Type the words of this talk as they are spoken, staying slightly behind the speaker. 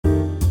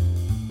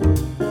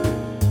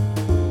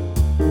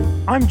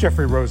I'm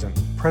Jeffrey Rosen,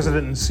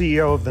 President and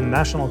CEO of the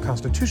National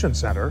Constitution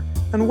Center,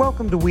 and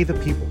welcome to We the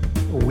People,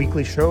 a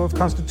weekly show of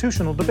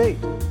constitutional debate.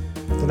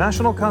 The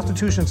National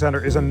Constitution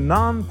Center is a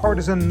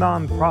nonpartisan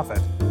nonprofit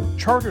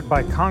chartered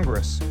by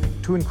Congress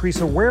to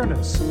increase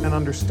awareness and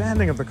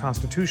understanding of the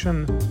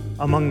Constitution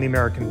among the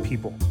American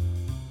people.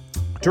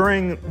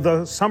 During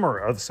the summer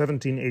of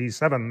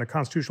 1787, the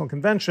Constitutional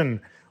Convention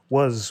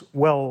was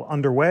well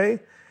underway,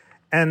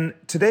 and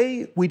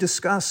today we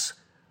discuss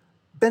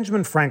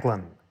Benjamin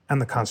Franklin and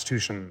the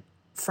Constitution.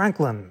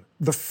 Franklin,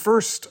 the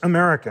first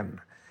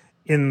American,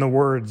 in the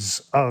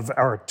words of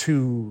our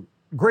two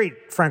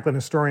great Franklin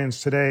historians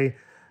today,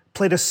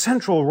 played a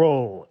central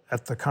role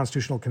at the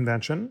Constitutional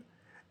Convention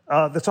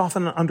that's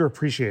often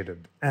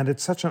underappreciated. And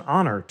it's such an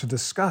honor to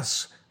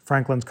discuss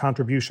Franklin's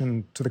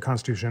contribution to the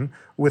Constitution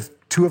with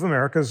two of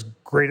America's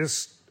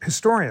greatest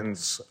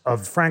historians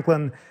of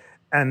Franklin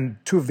and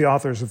two of the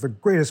authors of the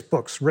greatest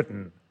books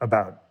written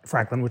about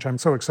Franklin, which I'm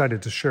so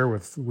excited to share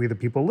with We the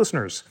People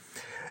listeners.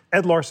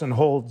 Ed Larson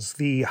holds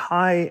the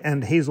High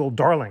and Hazel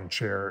Darling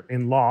Chair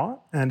in Law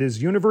and is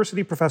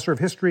University Professor of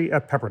History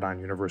at Pepperdine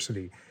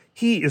University.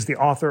 He is the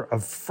author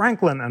of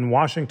Franklin and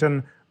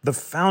Washington, The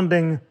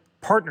Founding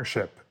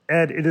Partnership.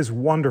 Ed, it is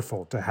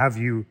wonderful to have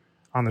you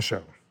on the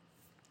show.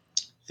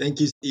 Thank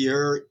you.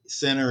 Your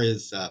center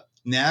is a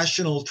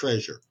national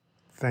treasure.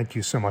 Thank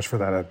you so much for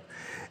that, Ed.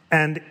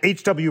 And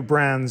H.W.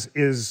 Brands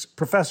is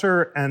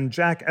Professor and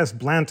Jack S.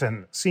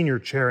 Blanton, Senior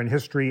Chair in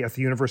History at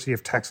the University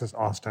of Texas,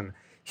 Austin.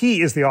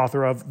 He is the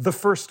author of The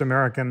First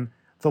American,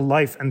 The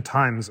Life and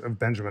Times of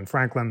Benjamin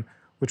Franklin,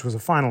 which was a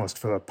finalist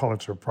for the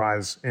Pulitzer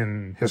Prize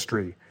in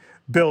History.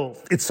 Bill,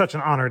 it's such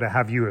an honor to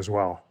have you as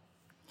well.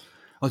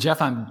 Well,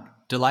 Jeff, I'm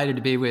delighted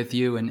to be with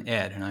you and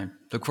Ed, and I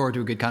look forward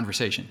to a good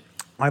conversation.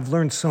 I've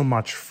learned so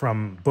much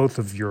from both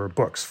of your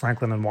books,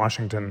 Franklin and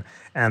Washington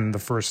and The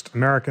First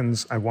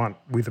Americans. I want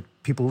We the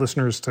People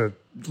listeners to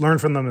learn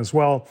from them as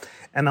well.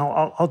 And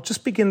I'll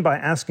just begin by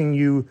asking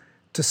you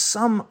to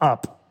sum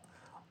up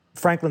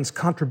Franklin's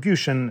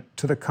contribution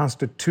to the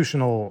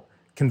Constitutional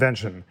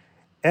Convention.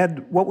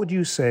 Ed, what would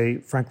you say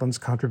Franklin's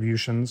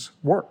contributions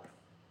were?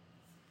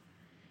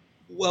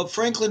 Well,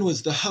 Franklin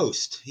was the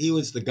host. He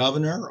was the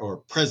governor or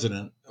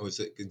president, was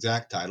the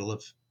exact title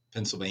of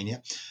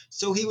Pennsylvania.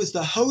 So he was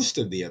the host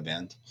of the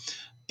event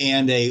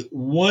and a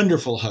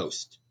wonderful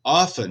host,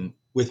 often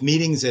with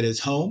meetings at his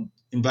home,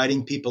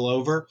 inviting people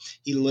over.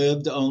 He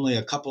lived only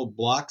a couple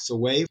blocks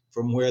away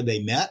from where they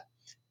met,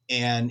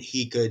 and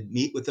he could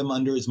meet with them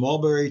under his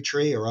mulberry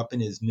tree or up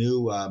in his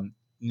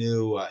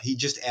he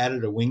just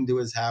added a wing to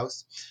his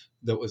house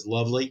that was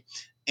lovely.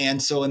 And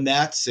so in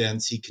that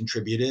sense, he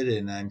contributed,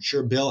 and I'm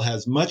sure Bill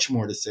has much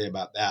more to say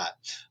about that.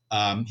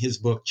 His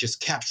book just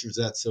captures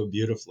that so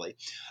beautifully.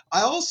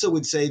 I also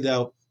would say,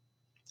 though,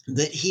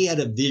 that he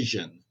had a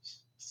vision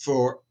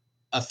for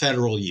a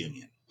federal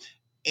union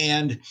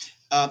and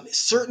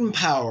certain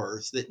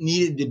powers that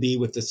needed to be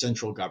with the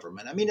central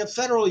government. I mean, a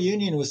federal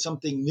union was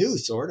something new,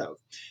 sort of,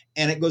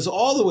 and it goes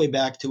all the way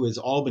back to his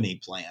Albany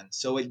plan.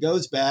 So it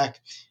goes back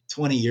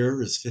 20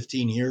 years,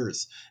 15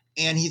 years.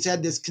 And he's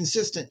had this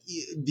consistent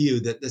view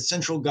that the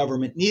central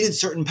government needed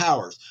certain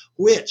powers,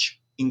 which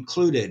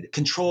included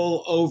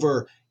control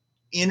over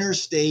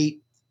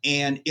interstate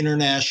and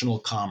international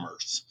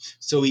commerce,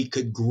 so he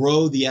could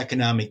grow the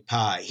economic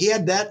pie. He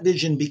had that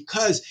vision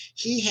because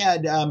he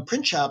had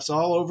print shops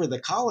all over the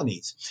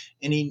colonies,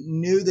 and he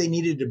knew they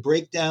needed to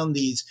break down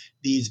these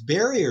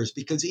barriers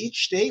because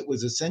each state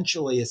was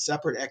essentially a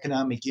separate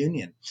economic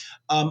union.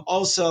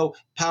 Also,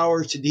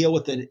 power to deal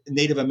with the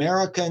Native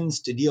Americans,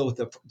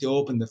 to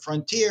open the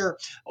frontier,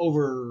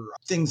 over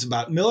things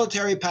about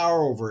military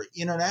power, over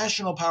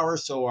international power,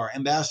 so our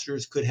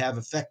ambassadors could have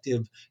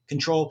effective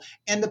control,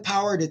 and the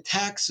power to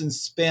tax and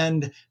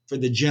spend for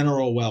the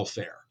general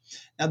welfare.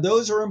 Now,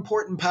 those are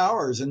important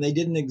powers, and they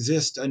didn't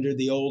exist under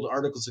the old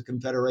Articles of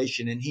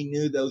Confederation, and he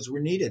knew those were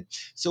needed.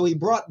 So he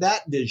brought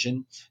that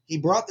vision. He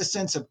brought the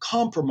sense of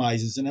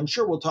compromises, and I'm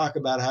sure we'll talk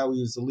about how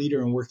he was the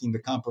leader in working the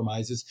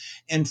compromises.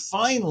 And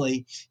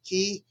finally,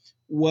 he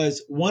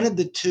was one of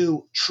the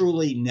two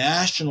truly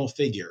national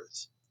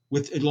figures,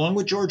 along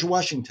with George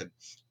Washington.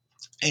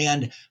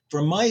 And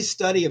from my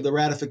study of the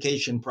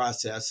ratification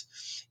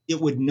process, it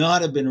would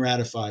not have been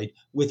ratified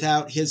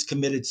without his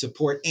committed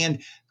support.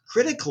 And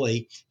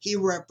critically, he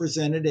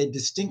represented a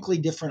distinctly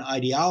different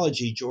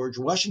ideology. George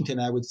Washington,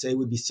 I would say,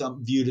 would be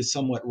viewed as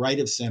somewhat right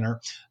of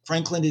center.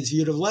 Franklin is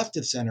viewed as left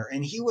of center.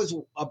 And he was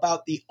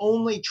about the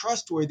only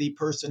trustworthy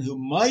person who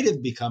might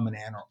have become an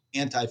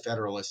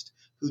anti-federalist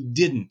who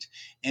didn't.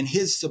 And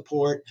his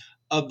support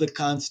of the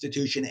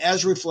Constitution,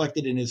 as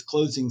reflected in his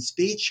closing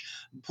speech,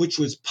 which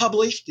was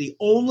published, the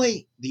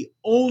only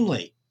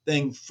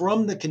thing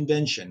from the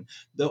convention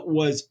that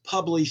was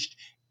published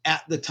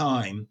at the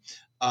time,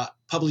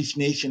 published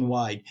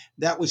nationwide,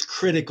 that was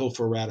critical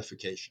for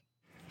ratification.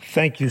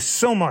 Thank you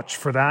so much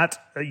for that.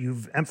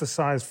 You've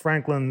emphasized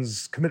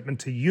Franklin's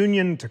commitment to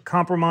union, to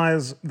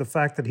compromise, the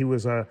fact that he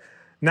was a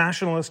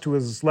nationalist who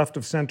is left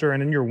of center,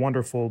 and in your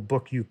wonderful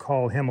book, you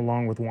call him,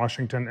 along with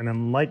Washington, an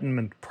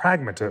Enlightenment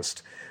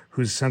pragmatist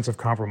whose sense of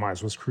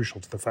compromise was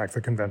crucial to the fact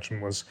the convention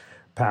was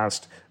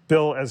passed.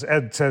 Bill, as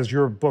Ed says,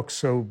 your book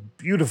so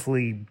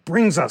beautifully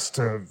brings us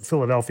to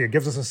Philadelphia,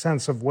 gives us a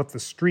sense of what the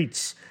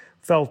streets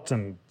felt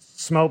and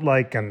smelled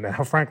like and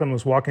how Franklin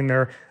was walking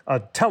there.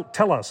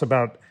 Tell us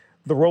about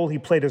the role he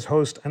played as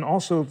host and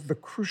also the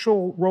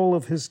crucial role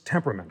of his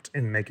temperament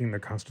in making the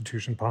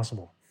Constitution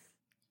possible.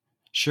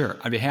 Sure,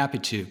 I'd be happy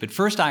to. But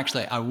first,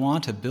 actually, I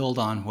want to build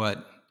on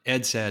what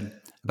Ed said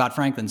about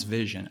Franklin's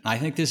vision. I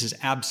think this is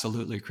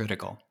absolutely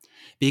critical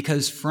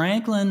because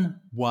Franklin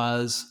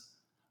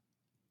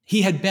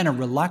he had been a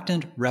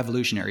reluctant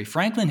revolutionary.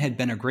 Franklin had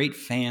been a great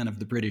fan of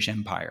the British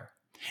Empire,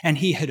 and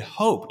he had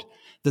hoped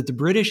that the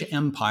British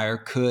Empire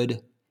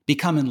could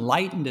become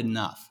enlightened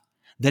enough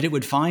that it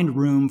would find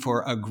room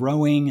for a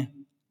growing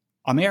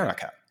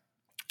America,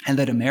 and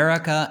that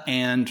America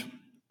and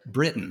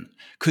Britain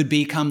could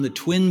become the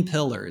twin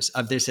pillars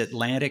of this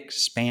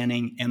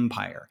Atlantic-spanning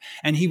empire.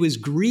 And he was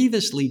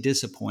grievously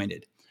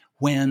disappointed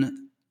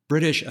when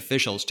British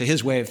officials, to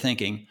his way of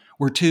thinking,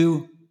 were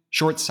too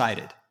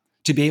short-sighted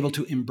to be able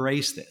to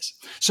embrace this.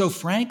 So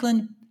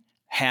Franklin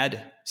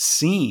had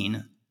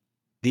seen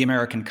the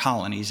American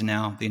colonies,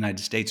 now the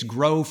United States,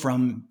 grow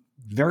from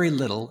very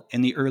little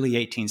in the early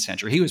 18th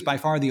century. He was by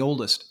far the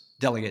oldest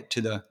delegate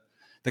to the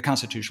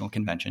Constitutional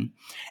Convention.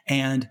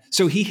 And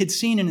so he had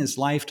seen in his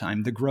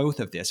lifetime the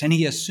growth of this, and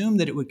he assumed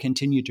that it would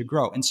continue to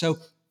grow. And so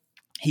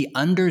he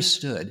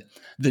understood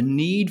the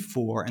need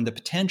for and the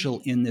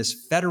potential in this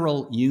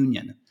federal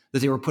union that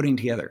they were putting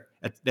together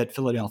at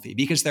Philadelphia,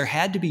 because there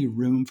had to be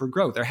room for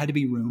growth. There had to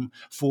be room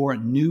for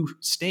new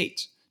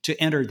states to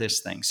enter this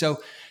thing.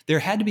 So there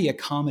had to be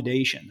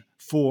accommodation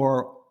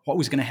for what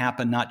was going to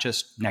happen, not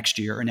just next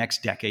year or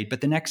next decade,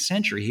 but the next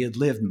century. He had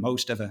lived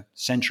most of a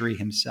century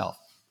himself.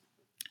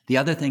 The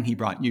other thing he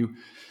brought, you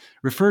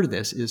refer to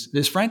this,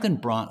 is Franklin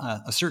brought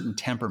a certain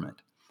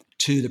temperament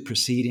to the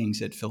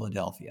proceedings at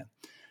Philadelphia.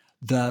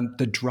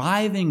 The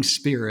driving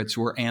spirits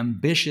were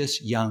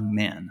ambitious young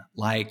men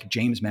like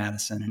James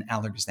Madison and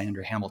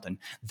Alexander Hamilton.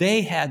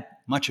 They had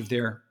much of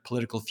their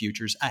political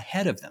futures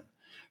ahead of them.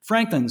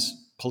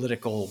 Franklin's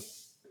political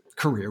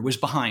career was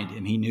behind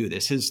him. He knew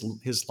this.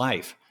 His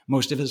life,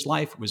 most of his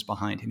life was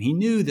behind him. He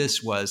knew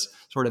this was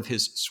sort of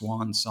his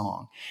swan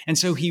song. And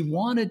so he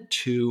wanted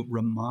to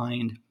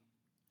remind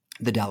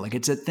the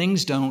delegates that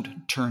things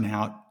don't turn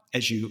out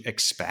as you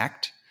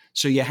expect.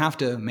 So you have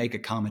to make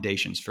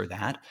accommodations for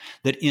that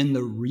in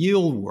the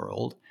real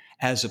world,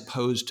 as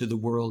opposed to the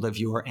world of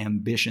your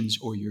ambitions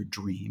or your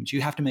dreams,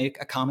 you have to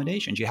make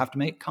accommodations. You have to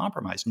make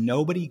compromise.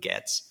 Nobody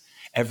gets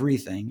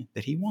everything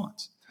that he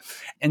wants.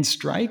 And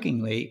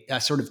strikingly,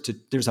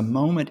 there's a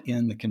moment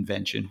in the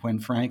convention when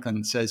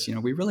Franklin says,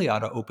 we really ought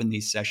to open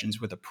these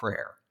sessions with a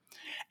prayer.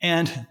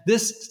 And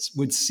this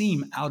would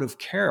seem out of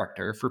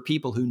character for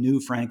people who knew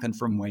Franklin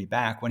from way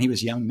back. When he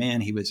was a young man,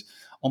 he was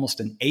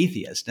almost an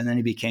atheist, and then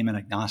he became an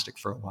agnostic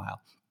for a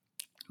while.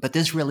 But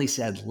this really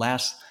said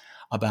less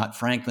about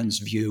Franklin's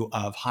view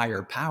of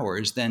higher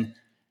powers than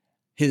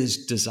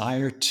his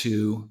desire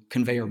to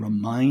convey a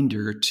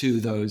reminder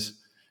to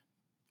those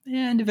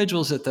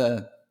individuals at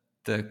the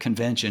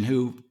convention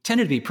who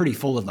tended to be pretty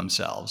full of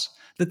themselves,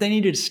 that they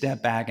needed to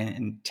step back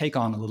and take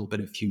on a little bit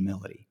of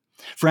humility.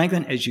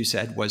 Franklin, as you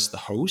said, was the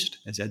host,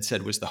 as Ed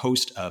said, was the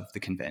host of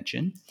the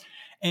convention.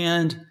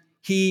 And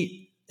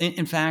he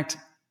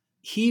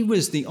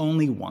was the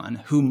only one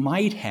who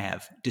might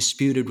have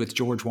disputed with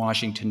George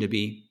Washington to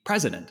be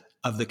president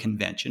of the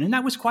convention. And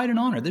that was quite an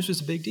honor. This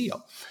was a big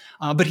deal.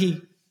 But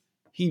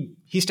he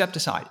stepped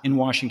aside in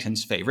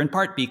Washington's favor, in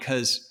part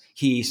because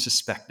he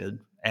suspected,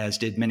 as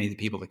did many of the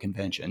people at the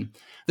convention,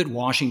 that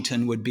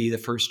Washington would be the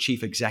first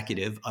chief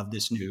executive of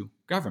this new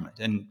government.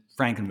 And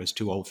Franklin was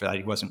too old for that.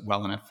 He wasn't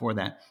well enough for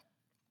that.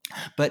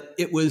 But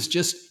it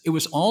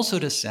was also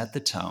to set the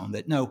tone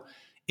that, no,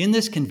 in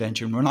this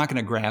convention, we're not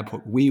going to grab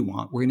what we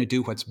want. We're going to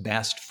do what's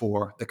best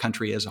for the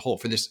country as a whole,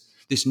 for this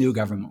new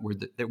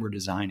government that we're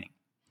designing.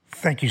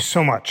 Thank you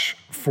so much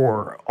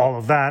for all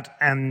of that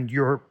and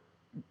your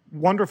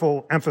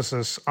wonderful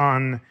emphasis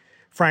on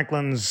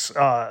Franklin's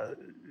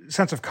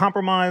sense of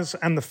compromise,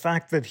 and the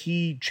fact that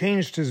he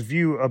changed his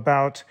view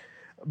about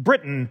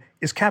Britain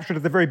is captured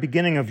at the very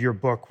beginning of your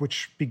book,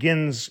 which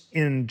begins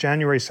in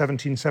January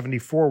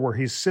 1774, where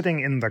he's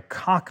sitting in the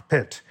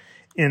cockpit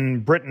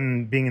in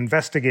Britain being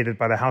investigated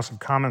by the House of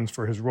Commons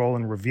for his role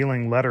in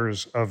revealing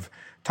letters of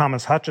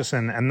Thomas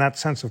Hutchison. And that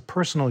sense of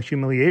personal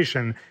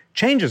humiliation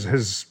changes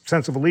his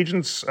sense of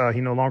allegiance.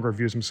 He no longer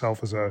views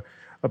himself as a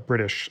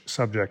British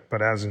subject,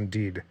 but as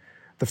indeed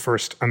the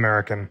first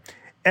American.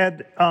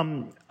 Ed,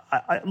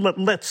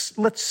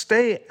 let's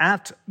stay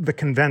at the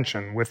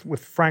convention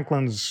with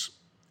Franklin's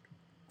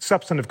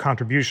substantive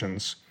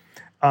contributions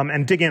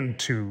and dig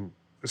into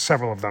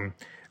several of them.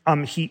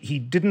 He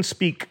didn't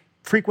speak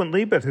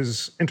frequently, but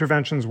his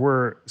interventions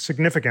were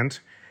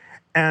significant.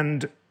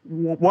 And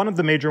one of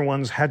the major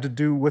ones had to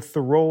do with the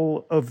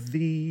role of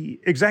the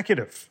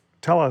executive.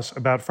 Tell us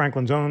about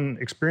Franklin's own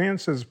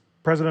experience as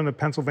president of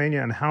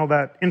Pennsylvania and how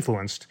that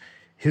influenced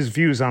his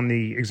views on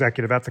the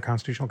executive at the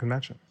Constitutional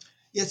Convention.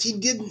 Yes, he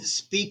didn't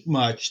speak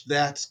much.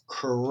 That's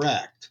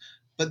correct.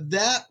 But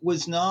that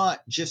was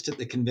not just at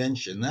the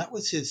convention. That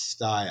was his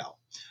style.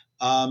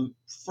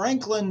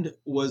 Franklin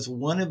was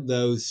one of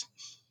those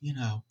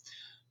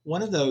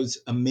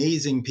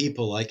amazing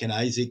people like an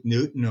Isaac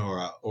Newton or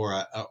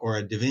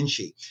a Da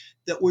Vinci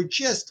that were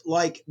just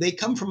like, they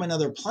come from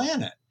another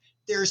planet.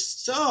 They're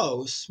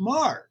so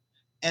smart.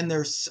 And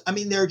they're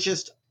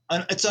just,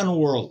 it's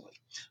unworldly.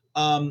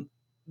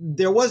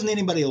 There wasn't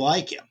anybody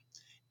like him.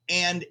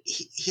 And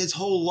his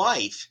whole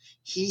life,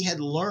 he had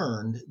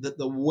learned that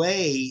the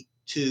way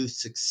to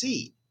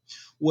succeed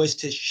was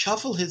to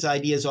shuffle his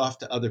ideas off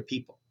to other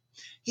people.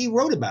 He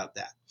wrote about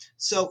that.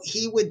 So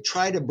he would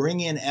try to bring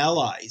in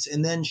allies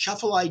and then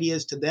shuffle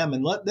ideas to them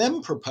and let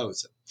them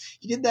propose them.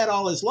 He did that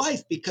all his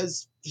life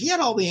because he had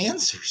all the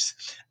answers.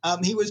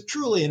 He was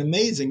truly an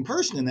amazing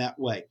person in that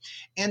way.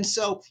 And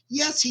so,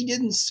 yes, he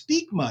didn't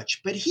speak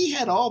much, but he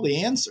had all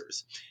the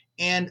answers.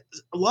 And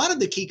a lot of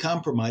the key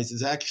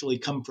compromises actually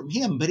come from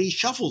him, but he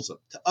shuffles them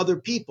to other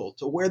people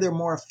to where they're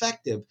more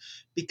effective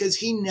because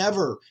he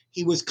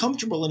was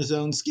comfortable in his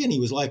own skin. He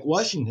was like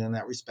Washington in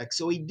that respect.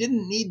 So he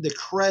didn't need the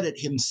credit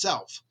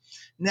himself.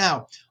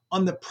 Now,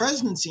 on the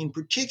presidency in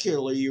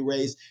particular you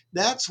raised,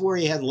 that's where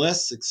he had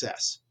less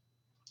success.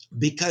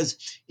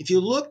 Because if you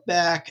look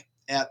back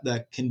at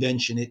the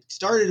convention, it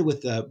started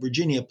with the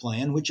Virginia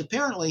Plan, which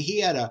apparently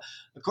he had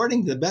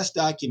according to the best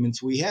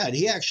documents we had,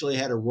 he actually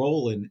had a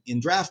role in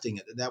drafting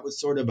it. That was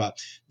sort of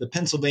the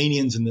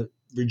Pennsylvanians and the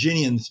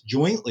Virginians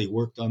jointly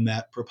worked on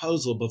that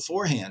proposal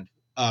beforehand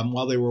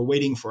while they were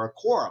waiting for a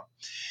quorum.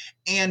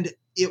 And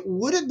it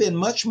would have been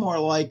much more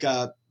like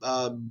a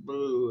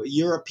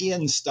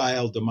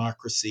European-style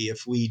democracy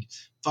if we'd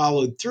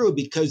followed through,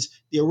 because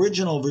the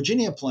original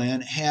Virginia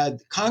Plan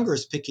had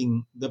Congress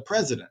picking the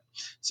president,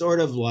 sort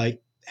of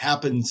like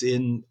happens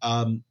in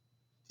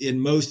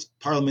most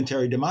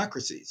parliamentary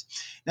democracies.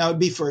 Now, it'd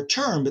be for a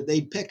term, but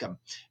they'd pick them,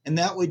 and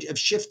that would have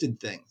shifted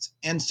things.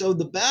 And so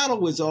the battle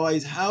was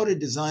always how to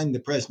design the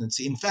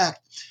presidency. In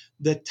fact,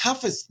 the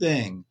toughest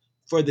thing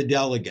for the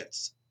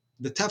delegates,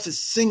 the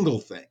toughest single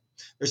thing,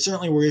 there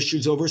certainly were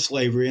issues over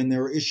slavery, and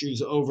there were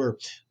issues over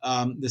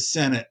the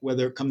Senate,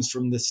 whether it comes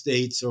from the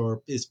states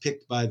or is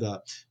picked by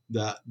the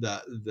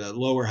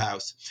lower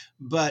house.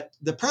 But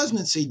the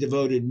presidency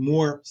devoted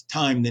more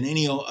time than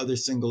any other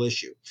single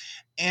issue.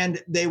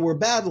 And they were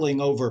battling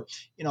over,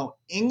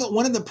 England.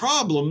 One of the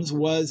problems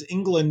was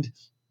England,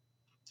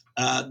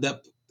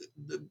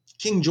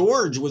 King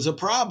George was a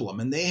problem,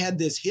 and they had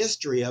this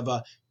history of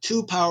a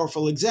too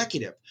powerful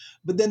executive.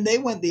 But then they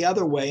went the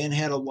other way and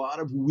had a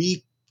lot of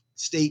weak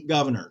state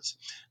governors.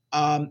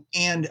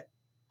 And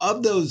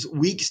of those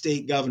weak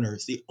state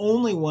governors, the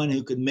only one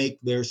who could make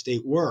their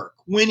state work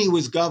when he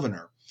was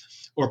governor,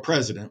 or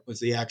president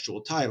was the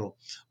actual title,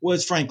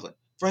 was Franklin.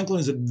 Franklin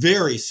was a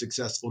very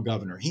successful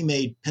governor. He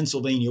made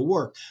Pennsylvania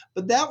work.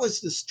 But that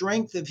was the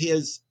strength of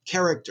his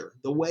character,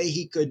 the way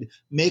he could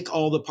make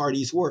all the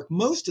parties work.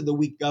 Most of the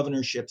weak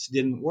governorships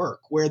didn't work,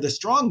 where the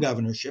strong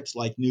governorships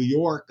like New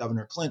York,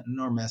 Governor Clinton,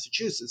 or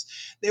Massachusetts,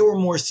 they were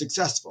more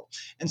successful.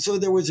 And so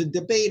there was a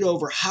debate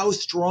over how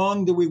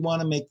strong do we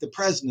want to make the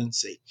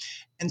presidency.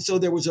 And so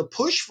there was a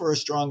push for a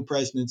strong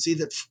presidency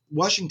that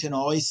Washington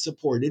always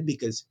supported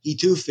because he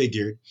too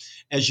figured,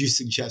 as you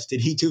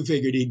suggested, he too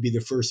figured he'd be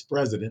the first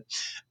president.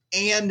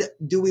 And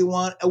do we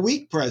want a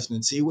weak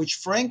presidency, which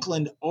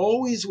Franklin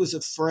always was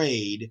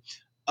afraid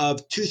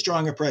of too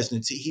strong a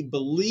presidency. He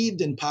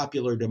believed in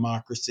popular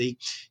democracy.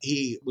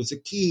 He was a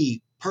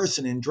key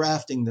person in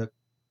drafting the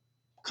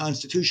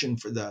Constitution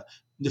for the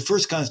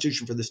first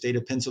Constitution for the state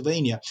of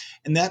Pennsylvania.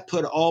 And that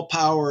put all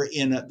power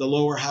in the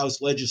lower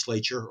house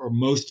legislature, or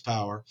most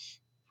power,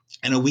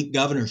 and a weak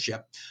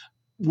governorship.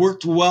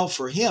 Worked well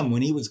for him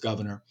when he was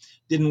governor,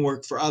 didn't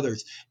work for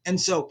others. And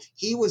so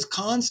he was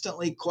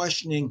constantly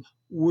questioning,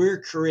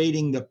 we're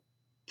creating the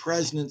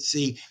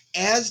presidency,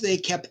 as they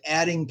kept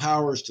adding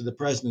powers to the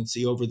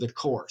presidency over the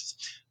course.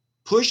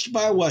 Pushed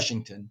by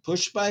Washington,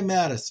 pushed by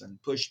Madison,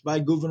 pushed by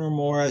Gouverneur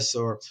Morris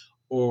or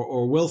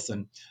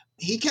Wilson,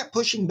 he kept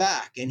pushing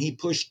back, and he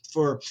pushed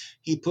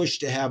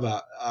to have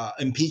a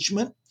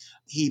impeachment.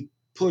 He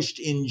pushed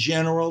in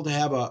general to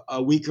have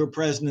a weaker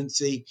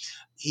presidency.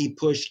 He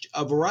pushed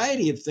a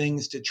variety of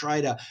things to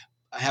try to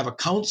have a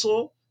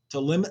council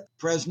to limit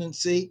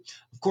presidency.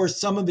 Of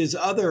course, some of his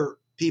other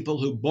people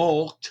who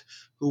balked,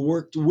 who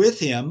worked with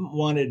him,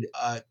 wanted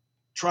a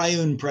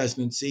triune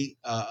presidency,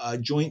 a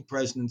joint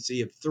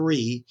presidency of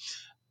three,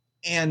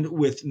 and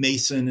with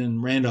Mason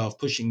and Randolph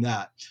pushing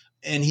that.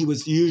 And he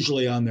was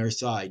usually on their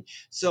side.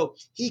 So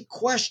he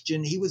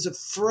was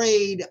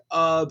afraid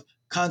of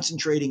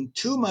concentrating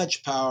too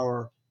much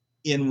power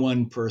in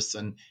one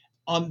person.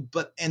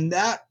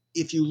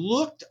 If you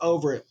looked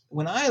over it,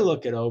 when I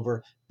look it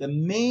over, the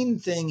main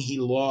thing he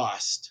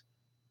lost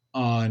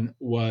on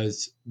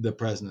was the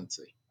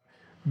presidency.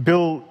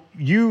 Bill,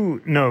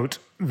 you note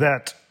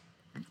that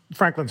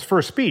Franklin's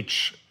first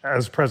speech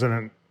as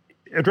president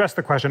address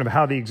the question of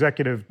how the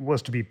executive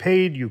was to be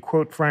paid. You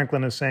quote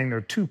Franklin as saying there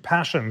are two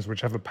passions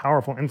which have a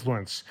powerful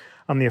influence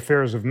on the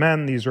affairs of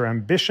men. These are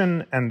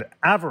ambition and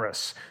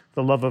avarice,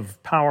 the love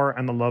of power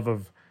and the love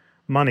of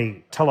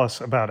money. Tell us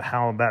about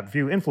how that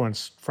view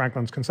influenced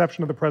Franklin's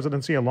conception of the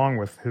presidency, along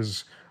with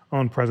his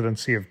own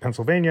presidency of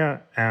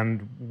Pennsylvania,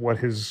 and what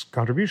his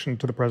contribution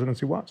to the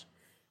presidency was.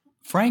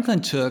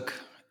 Franklin took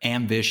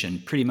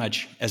ambition pretty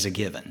much as a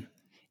given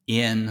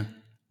in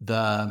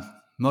the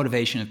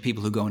motivation of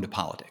people who go into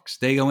politics.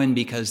 They go in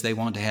because they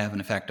want to have an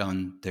effect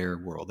on their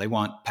world. They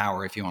want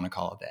power, if you want to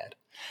call it that.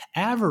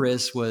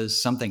 Avarice was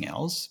something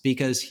else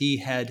because he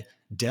had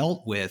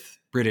dealt with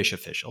British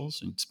officials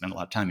and spent a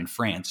lot of time in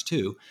France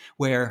too,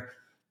 where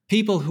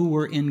people who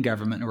were in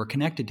government or were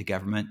connected to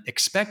government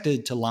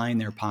expected to line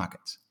their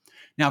pockets.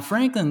 Now,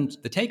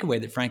 the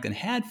takeaway that Franklin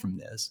had from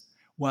this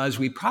was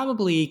we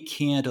probably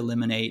can't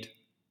eliminate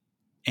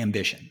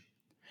ambition,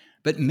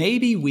 but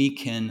maybe we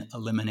can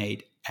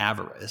eliminate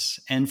avarice.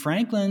 And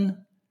Franklin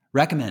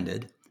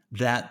recommended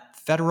that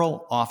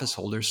federal office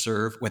holders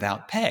serve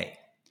without pay.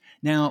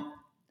 Now,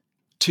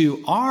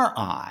 to our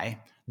eye,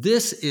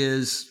 this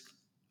is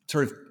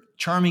sort of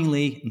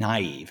charmingly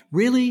naive.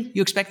 Really?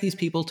 You expect these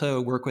people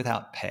to work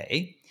without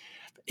pay?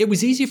 It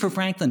was easy for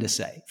Franklin to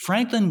say.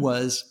 Franklin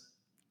was,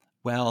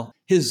 well,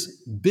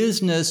 his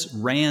business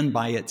ran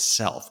by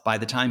itself by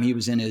the time he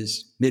was in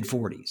his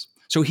mid-40s.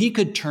 So he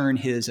could turn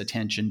his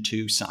attention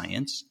to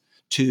science,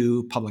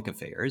 to public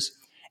affairs,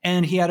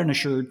 and he had an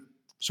assured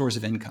source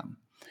of income.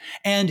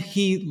 And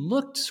he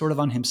looked sort of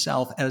on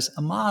himself as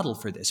a model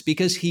for this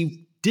because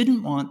he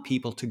didn't want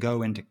people to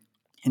go into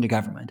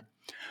government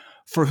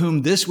for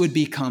whom this would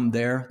become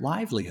their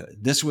livelihood.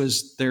 This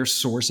was their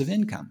source of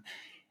income.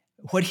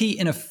 What he,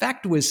 in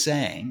effect, was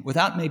saying,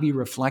 without maybe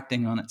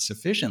reflecting on it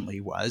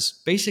sufficiently,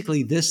 was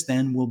basically this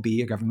then will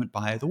be a government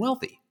by the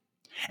wealthy.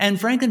 And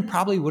Franklin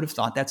probably would have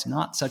thought that's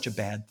not such a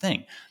bad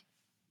thing.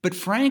 But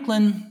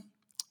Franklin,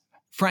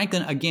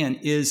 again,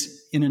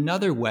 is in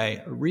another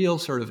way a real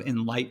sort of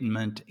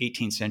Enlightenment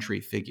 18th century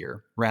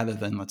figure, rather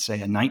than, let's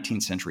say, a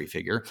 19th century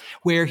figure,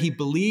 where he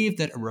believed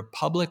that a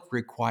republic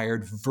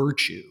required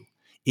virtue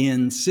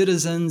in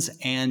citizens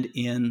and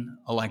in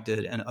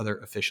elected and other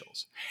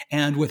officials.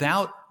 And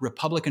without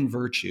Republican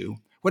virtue,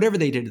 whatever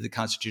they did at the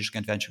Constitutional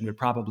Convention would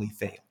probably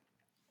fail.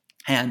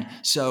 And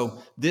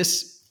so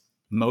this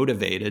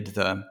motivated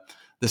the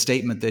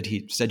statement that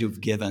he said to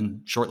have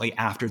given shortly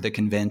after the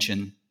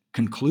convention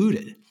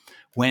concluded,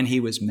 when he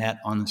was met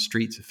on the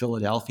streets of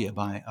Philadelphia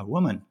by a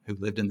woman who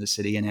lived in the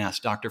city and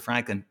asked, Dr.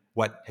 Franklin,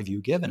 what have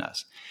you given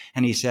us?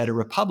 And he said, a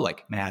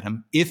republic,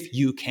 madam, if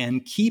you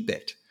can keep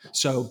it.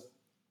 So,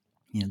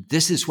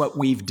 this is what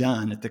we've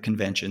done at the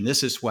convention.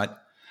 This is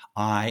what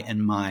I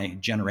and my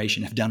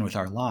generation have done with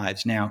our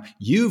lives. Now,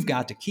 you've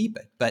got to keep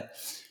it, but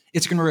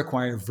it's going to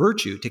require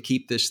virtue to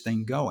keep this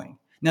thing going.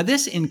 Now,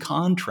 this in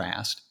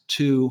contrast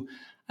to,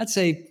 I'd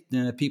say,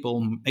 people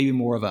maybe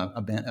more of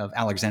a bent of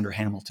Alexander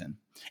Hamilton,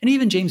 and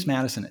even James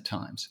Madison at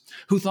times,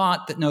 who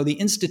thought that, no, the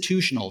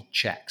institutional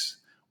checks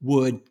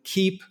would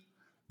keep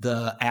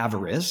the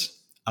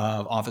avarice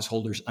of office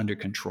holders under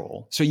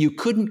control. So you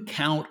couldn't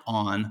count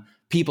on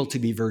people to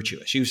be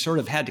virtuous. You sort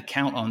of had to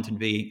count on to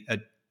be at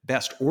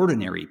best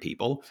ordinary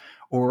people,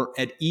 or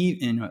at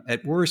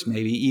worst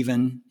maybe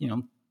even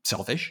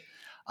selfish.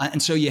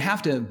 And so you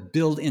have to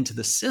build into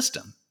the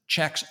system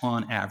checks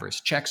on avarice,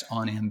 checks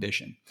on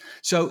ambition.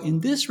 So in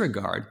this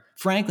regard,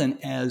 Franklin,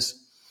 as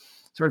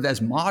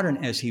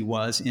modern as he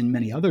was in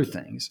many other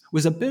things,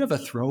 was a bit of a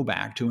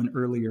throwback to an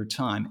earlier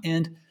time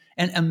and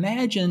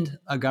imagined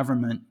a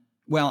government.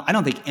 Well, I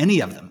don't think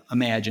any of them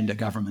imagined a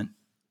government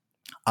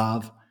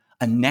of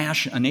a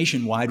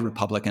nationwide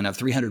republican of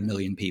 300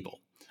 million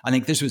people. I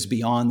think this was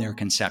beyond their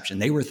conception.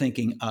 They were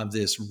thinking of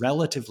this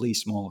relatively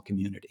small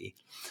community.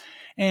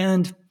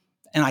 And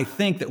I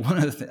think that one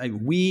of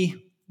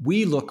the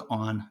we look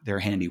on their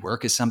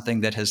handiwork as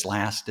something that has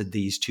lasted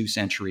these 2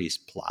 centuries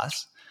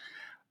plus.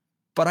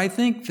 But I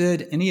think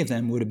that any of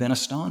them would have been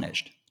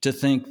astonished to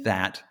think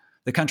that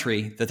the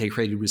country that they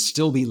created would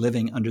still be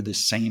living under the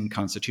same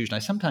constitution. I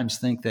sometimes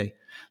think they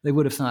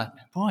would have thought,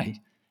 boy,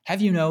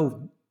 have you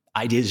no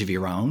ideas of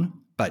your own?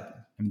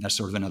 But that's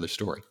sort of another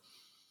story.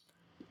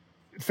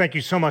 Thank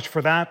you so much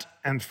for that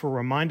and for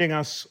reminding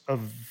us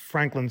of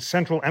Franklin's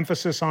central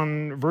emphasis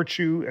on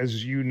virtue.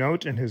 As you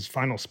note in his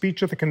final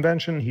speech at the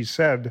convention, he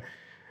said,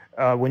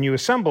 when you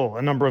assemble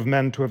a number of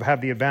men to have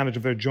had the advantage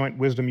of their joint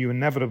wisdom, you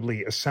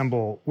inevitably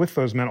assemble with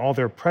those men all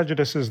their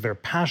prejudices, their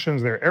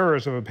passions, their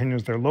errors of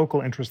opinions, their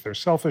local interests, their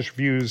selfish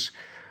views,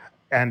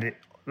 and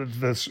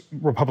this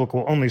republic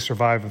will only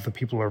survive if the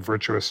people are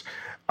virtuous.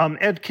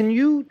 Ed, can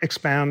you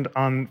expand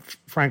on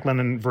Franklin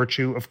and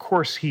virtue? Of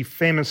course, he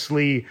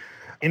famously,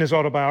 in his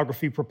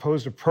autobiography,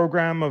 proposed a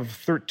program of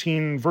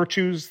 13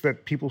 virtues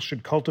that people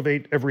should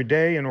cultivate every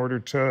day in order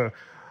to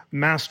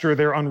master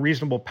their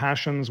unreasonable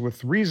passions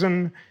with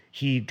reason.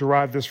 He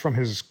derived this from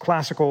his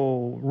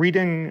classical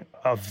reading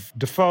of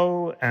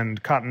Defoe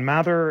and Cotton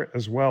Mather,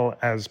 as well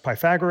as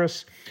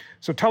Pythagoras.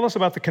 So tell us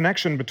about the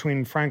connection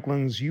between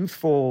Franklin's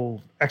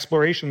youthful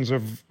explorations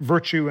of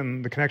virtue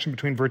and the connection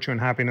between virtue and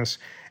happiness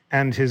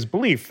and his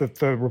belief that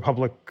the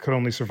republic could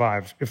only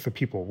survive if the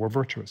people were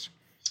virtuous.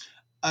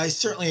 I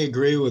certainly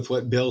agree with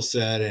what Bill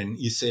said and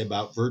you say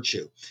about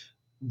virtue.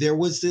 There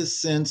was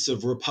this sense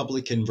of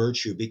republican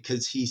virtue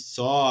because he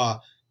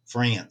saw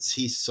France,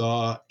 he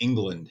saw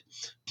England,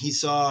 he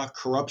saw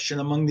corruption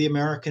among the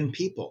American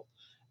people.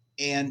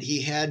 And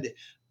he had,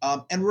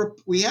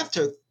 we have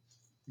to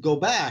go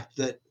back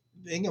that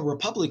being a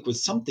republic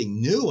was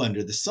something new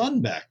under the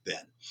sun back then.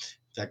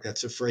 In fact,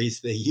 that's a phrase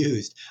they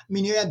used. I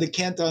mean, you had the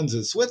cantons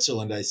of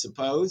Switzerland, I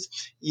suppose.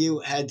 You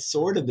had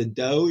sort of the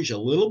Doge a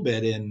little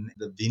bit in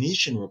the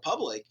Venetian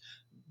Republic,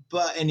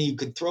 and you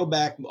could throw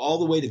back all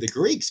the way to the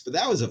Greeks, but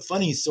that was a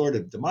funny sort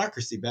of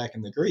democracy back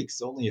in the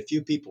Greeks. Only a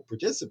few people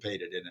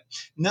participated in it.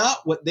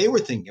 Not what they were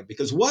thinking,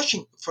 because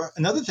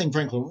another thing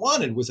Franklin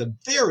wanted was a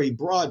very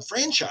broad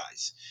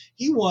franchise.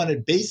 He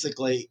wanted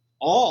basically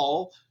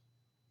all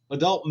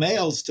adult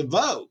males to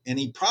vote, and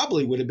he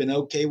probably would have been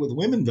okay with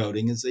women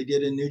voting as they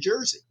did in New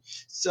Jersey.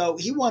 So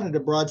he wanted a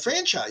broad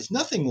franchise,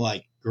 nothing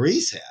like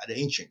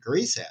ancient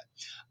Greece had.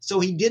 So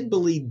he did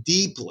believe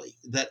deeply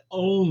that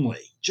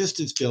only,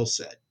 just as Bill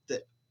said,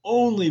 that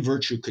only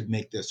virtue could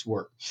make this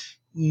work.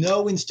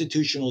 No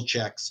institutional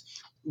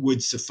checks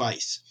would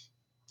suffice.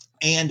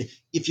 And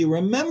if you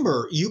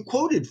remember, you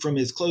quoted from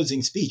his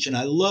closing speech, and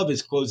I love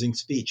his closing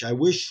speech. I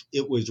wish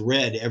it was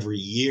read every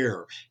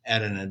year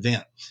at an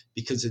event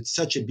because it's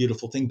such a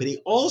beautiful thing. But he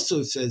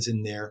also says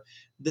in there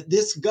that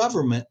this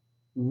government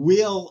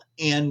will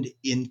end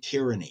in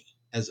tyranny,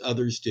 as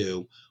others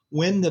do,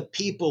 when the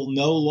people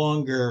no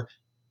longer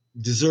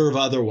deserve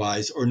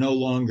otherwise or no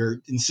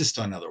longer insist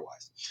on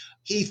otherwise.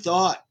 He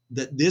thought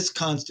that this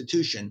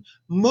Constitution,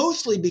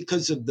 mostly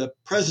because of the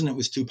president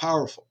was too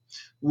powerful,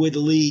 would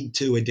lead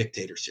to a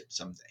dictatorship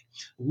someday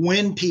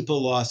when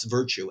people lost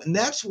virtue. And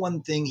that's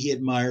one thing he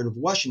admired of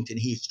Washington.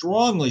 He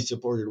strongly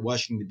supported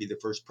Washington to be the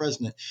first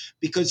president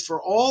because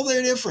for all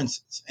their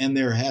differences, and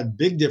there had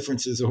big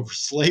differences over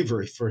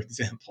slavery, for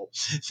example,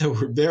 that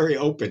were very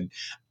open,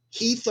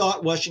 he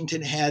thought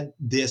Washington had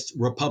this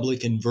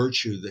republican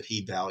virtue that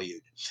he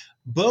valued.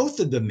 Both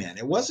of the men,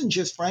 it wasn't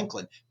just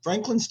Franklin.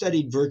 Franklin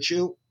studied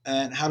virtue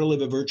and how to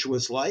live a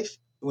virtuous life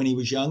when he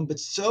was young, but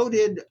so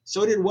did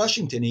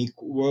Washington. He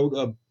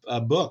wrote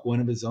a book,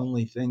 one of his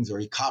only things, or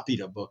he copied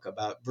a book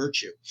about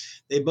virtue.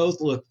 They both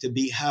looked to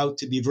be how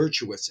to be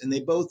virtuous, and they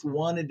both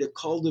wanted to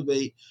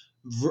cultivate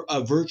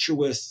a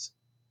virtuous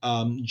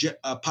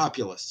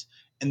populace.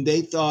 And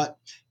they thought,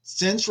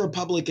 since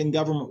Republican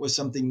government was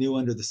something new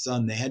under the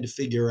sun, they had to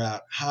figure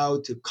out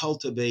how to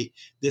cultivate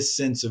this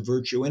sense of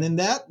virtue. And in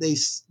that,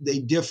 they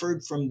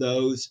differed from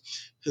those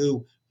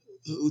who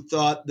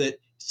thought that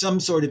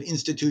some sort of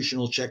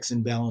institutional checks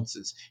and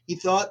balances. He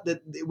thought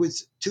that it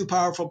was too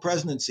powerful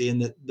presidency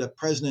and that the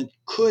president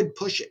could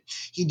push it.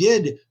 He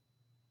did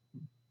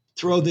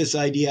throw this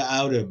idea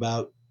out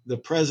about the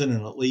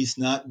president, at least,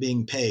 not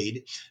being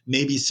paid,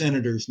 maybe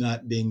senators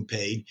not being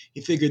paid.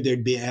 He figured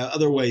there'd be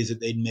other ways that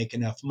they'd make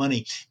enough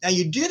money. Now,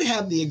 you did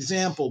have the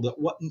example that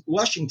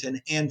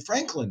Washington and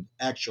Franklin,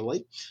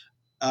 actually,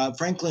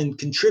 Franklin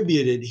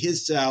contributed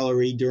his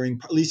salary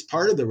during at least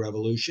part of the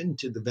Revolution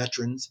to the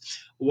veterans.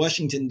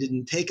 Washington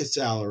didn't take a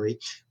salary,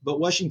 but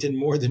Washington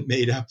more than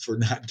made up for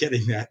not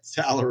getting that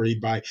salary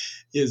by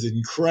his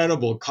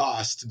incredible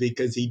cost,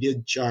 because he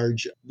did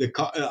charge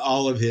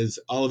all of his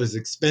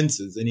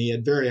expenses, and he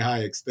had very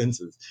high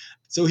expenses.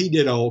 So he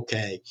did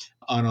okay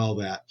on all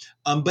that.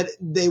 But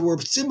they were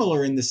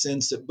similar in the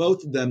sense that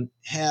both of them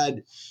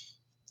had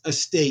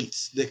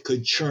estates that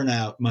could churn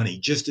out money,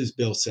 just as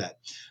Bill said.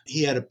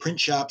 He had a print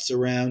shops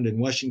around, and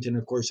Washington,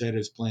 of course, had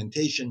his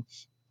plantation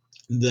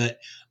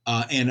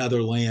and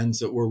other lands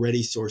that were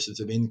ready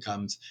sources of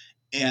incomes.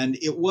 And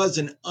it was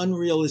an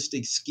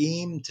unrealistic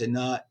scheme to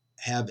not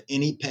have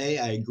any pay.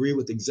 I agree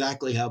with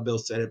exactly how Bill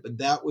said it, but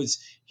that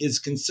was his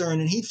concern.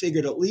 And he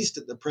figured, at least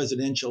at the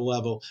presidential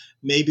level,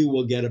 maybe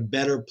we'll get a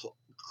better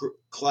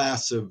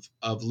class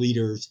of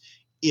leaders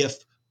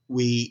if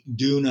we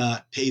do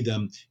not pay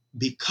them,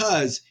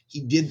 because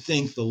he did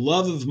think the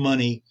love of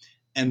money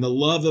and the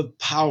love of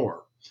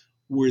power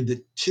were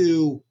the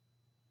two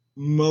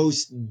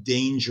most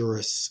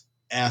dangerous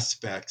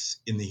aspects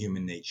in the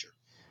human nature.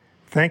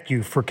 Thank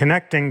you for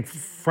connecting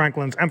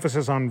Franklin's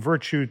emphasis on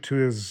virtue to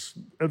his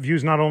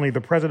views not only of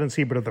the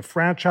presidency, but of the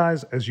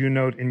franchise. As you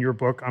note in your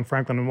book on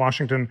Franklin and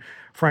Washington,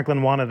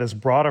 Franklin wanted as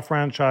broad a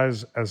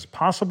franchise as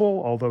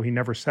possible, although he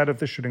never said if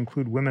this should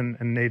include women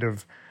and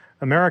Native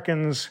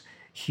Americans.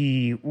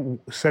 He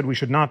said we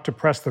should not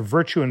depress the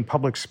virtue and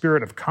public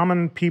spirit of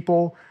common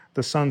people.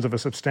 The sons of a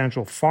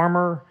substantial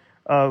farmer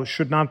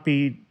should not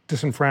be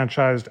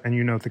disenfranchised. And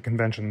you note the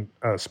convention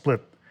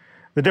split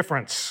the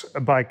difference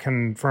by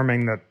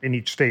confirming that in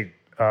each state,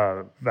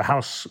 the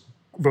House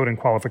voting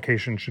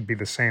qualifications should be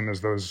the same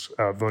as those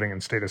voting in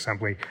state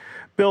assembly.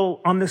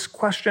 Bill, on this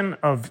question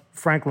of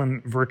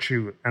Franklin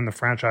virtue and the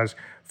franchise,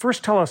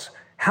 first tell us,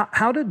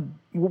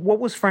 what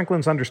was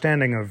Franklin's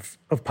understanding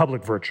of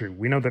public virtue?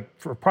 We know that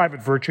for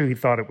private virtue, he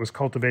thought it was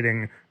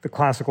cultivating the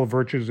classical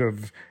virtues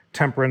of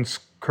temperance,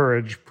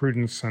 courage,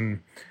 prudence,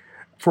 and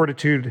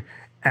fortitude.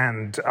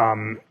 And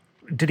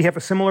did he have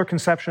a similar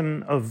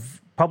conception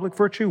of public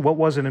virtue? What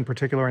was it in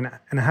particular,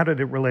 and how did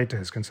it relate to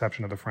his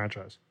conception of the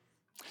franchise?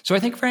 So I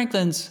think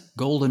Franklin's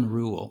golden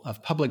rule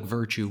of public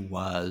virtue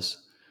was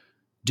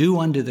do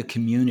unto the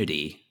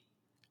community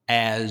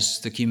as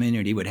the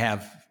community would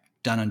have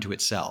done unto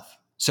itself.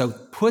 So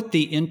put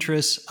the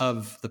interests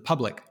of the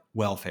public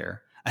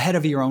welfare ahead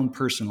of your own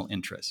personal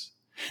interests.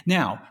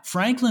 Now,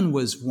 Franklin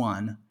was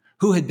one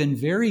who had been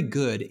very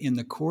good in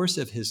the course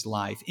of his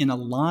life in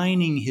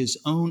aligning his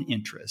own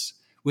interests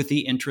with the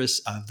interests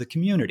of the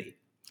community.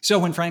 So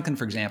when Franklin,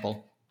 for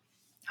example,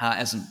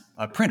 as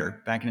a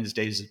printer, back in his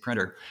days as a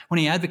printer, when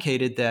he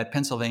advocated that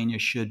Pennsylvania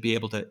should be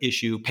able to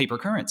issue paper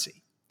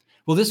currency,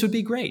 well, this would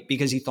be great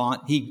because he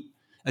thought he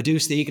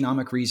adduced the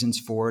economic reasons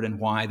for it and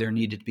why there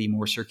needed to be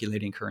more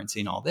circulating currency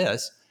and all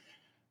this.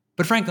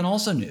 But Franklin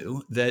also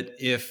knew that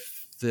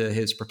if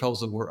his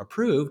proposal were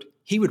approved,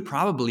 he would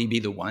probably be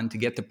the one to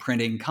get the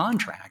printing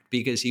contract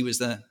because he was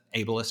the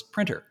ablest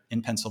printer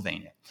in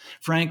Pennsylvania.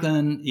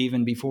 Franklin,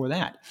 even before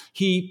that,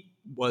 he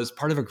was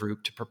part of a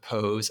group to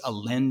propose a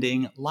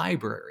lending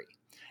library.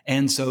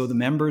 And so the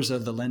members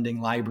of the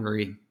lending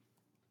library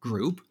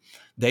group,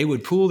 they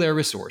would pool their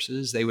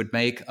resources. They would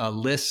make a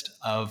list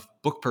of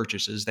book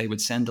purchases they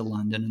would send to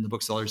London, and the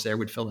booksellers there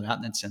would fill it out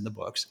and then send the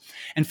books.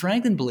 And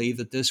Franklin believed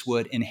that this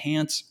would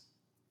enhance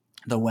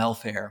the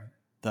welfare,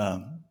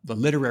 the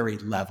literary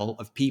level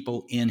of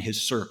people in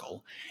his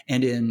circle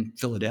and in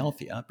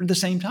Philadelphia. But at the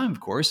same time, of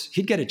course,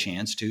 he'd get a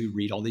chance to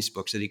read all these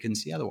books that he couldn't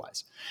see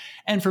otherwise.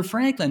 And for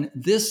Franklin,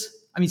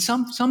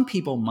 some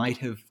people might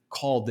have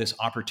called this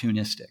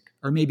opportunistic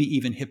or maybe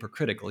even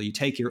hypocritical. You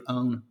take your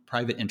own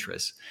private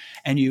interests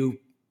and you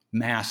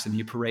mass them,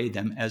 you parade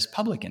them as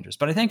public interests.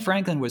 But I think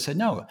Franklin would say,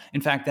 no,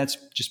 in fact, that's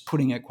just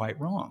putting it quite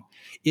wrong.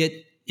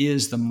 It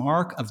is the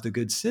mark of the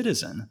good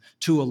citizen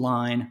to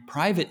align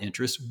private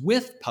interests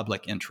with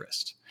public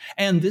interest.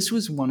 And this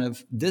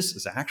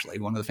is actually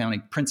one of the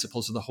founding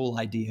principles of the whole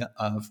idea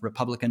of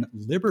Republican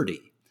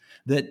liberty,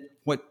 that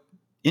what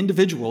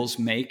individuals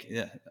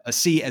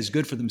see as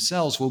good for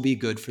themselves will be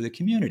good for the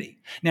community.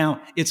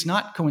 Now, it's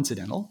not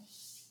coincidental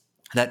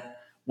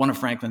that one of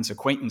Franklin's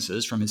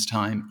acquaintances from his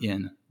time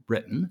in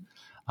Britain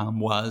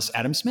was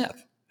Adam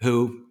Smith,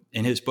 who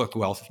in his book,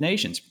 Wealth of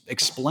Nations,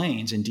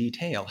 explains in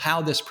detail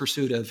how this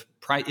pursuit of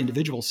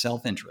individual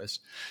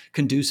self-interest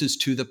conduces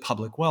to the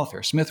public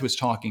welfare. Smith was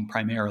talking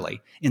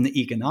primarily in the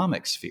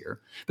economic sphere,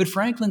 but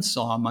Franklin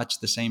saw much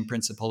the same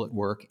principle at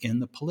work in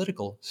the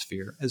political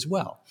sphere as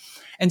well.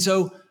 And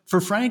so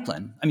for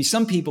Franklin,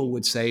 some people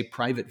would say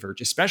private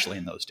virtue, especially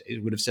in those days,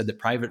 would have said that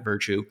private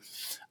virtue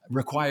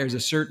requires a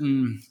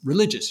certain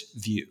religious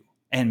view,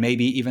 and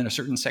maybe even a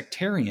certain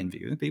sectarian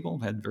view. People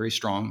had very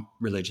strong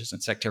religious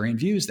and sectarian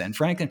views then.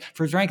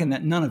 For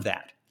Franklin, none of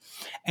that.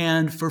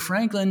 And for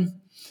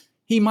Franklin,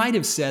 he might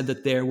have said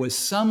that there was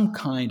some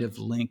kind of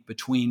link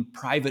between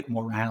private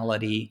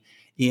morality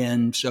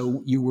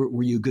so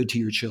were you good to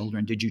your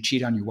children? Did you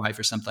cheat on your wife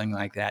or something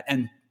like that?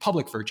 And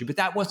public virtue, but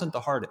that wasn't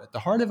the heart of it. The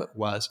heart of it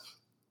was,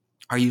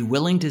 are you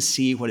willing to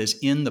see what is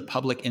in the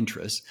public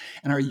interest?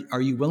 And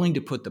are you willing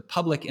to put the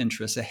public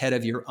interest ahead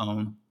of your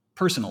own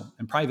personal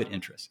and private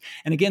interests?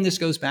 And again, this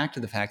goes back to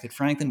the fact that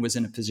Franklin was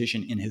in a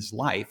position in his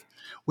life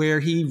where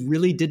he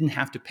really didn't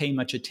have to pay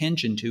much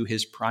attention to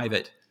his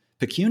private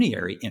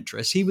pecuniary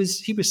interests. He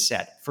was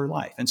set for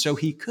life. And so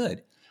he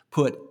could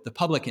put the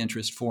public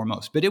interest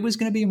foremost. But it was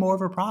going to be more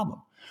of a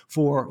problem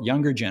for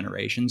younger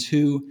generations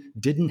who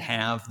didn't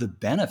have the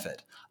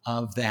benefit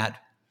of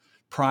that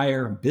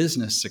prior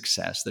business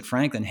success that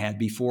Franklin had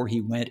before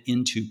he went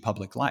into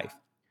public life.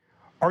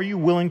 Are you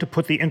willing to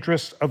put the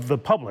interests of the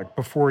public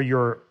before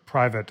your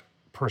private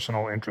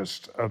personal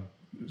interest? A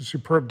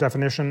superb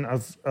definition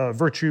of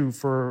virtue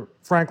for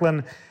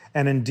Franklin.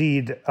 And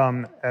indeed,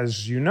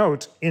 as you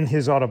note, in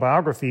his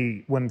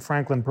autobiography, when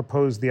Franklin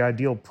proposed the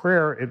ideal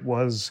prayer, it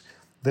was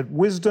that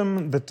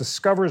wisdom that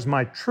discovers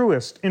my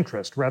truest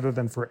interest rather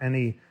than for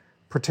any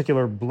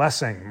particular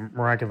blessing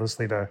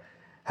miraculously to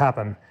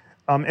happen.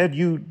 Ed,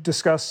 you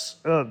discuss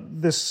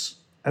this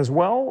as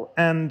well.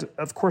 And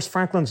of course,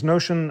 Franklin's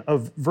notion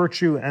of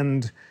virtue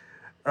and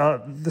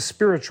the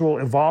spiritual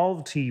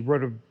evolved. He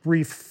wrote a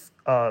brief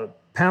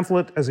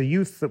pamphlet as a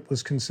youth that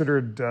was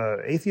considered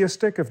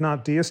atheistic, if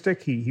not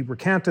deistic. He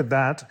recanted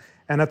that.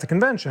 And at the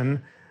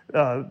convention,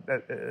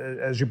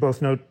 as you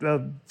both note,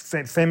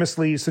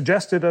 famously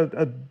suggested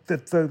that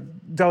the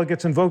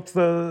delegates invoked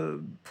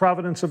the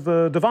providence of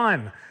the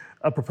divine,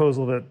 a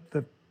proposal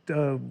that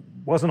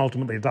wasn't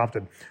ultimately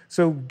adopted.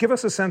 So give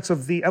us a sense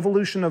of the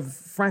evolution of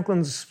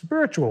Franklin's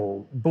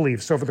spiritual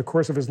beliefs over the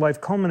course of his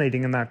life,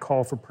 culminating in that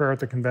call for prayer at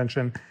the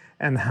convention,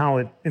 and how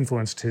it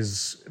influenced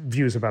his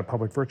views about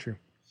public virtue.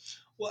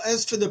 Well,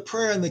 as for the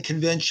prayer in the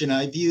convention,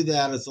 I view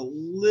that as a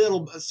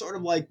little sort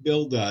of like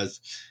Bill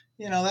does.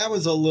 That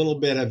was a little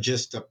bit of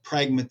just a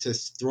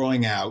pragmatist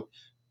throwing out,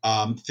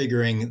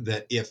 figuring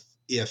that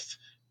if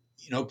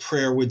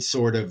prayer would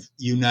sort of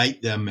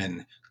unite them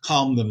and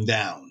calm them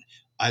down,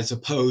 as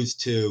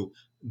opposed to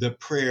the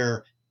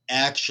prayer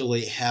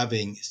actually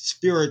having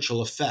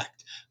spiritual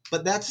effect.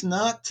 But that's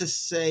not to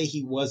say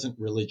he wasn't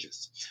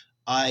religious.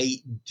 I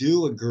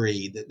do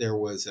agree that there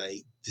was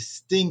a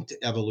distinct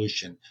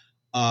evolution.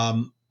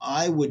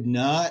 I would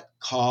not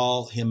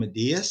call him a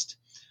deist.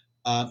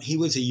 He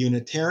was a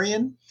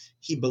Unitarian.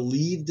 He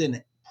believed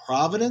in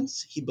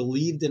providence. He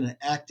believed in an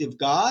active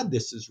God.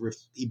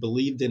 He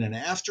believed in an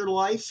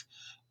afterlife.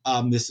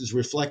 This is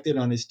reflected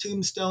on his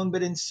tombstone,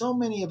 but in so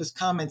many of his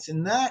comments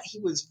in that, he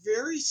was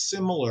very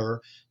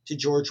similar to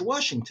George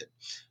Washington.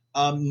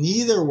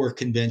 Neither were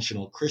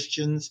conventional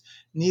Christians.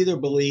 Neither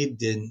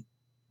believed in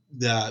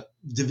the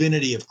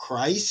divinity of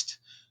Christ,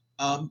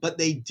 but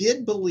they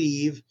did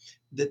believe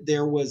that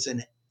there was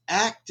an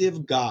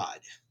active God.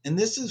 And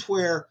this is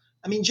where,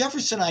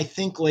 Jefferson, I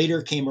think,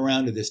 later came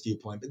around to this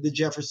viewpoint, but the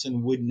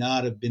Jefferson would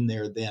not have been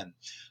there then,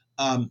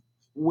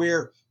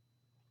 where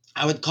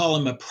I would call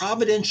him a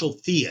providential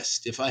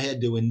theist if I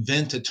had to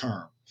invent a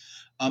term.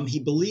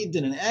 He believed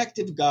in an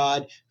active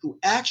God who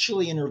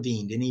actually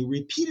intervened, and he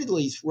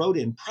repeatedly wrote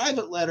in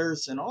private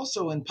letters and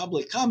also in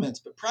public comments,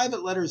 but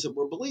private letters that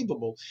were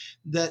believable,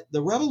 that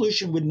the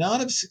revolution would not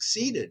have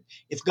succeeded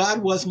if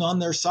God wasn't on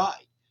their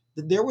side,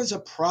 that there was a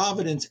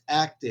providence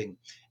acting.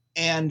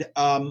 And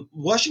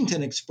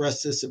Washington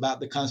expressed this about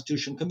the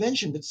Constitutional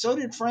Convention, but so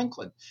did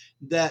Franklin,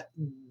 that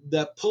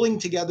the pulling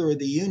together of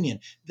the Union,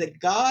 that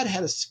God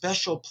had a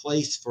special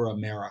place for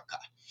America.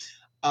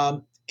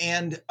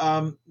 And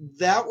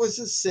that was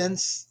a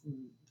sense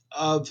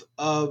of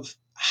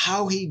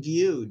how he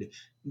viewed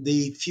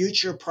the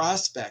future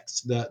prospects,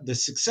 the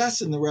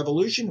success in the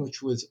revolution,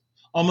 which was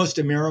almost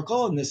a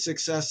miracle, and the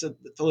success of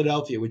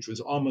Philadelphia, which was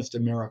almost a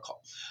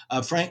miracle.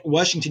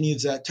 Washington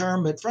used that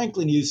term, but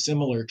Franklin used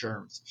similar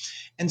terms.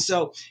 And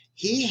so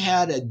he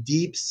had a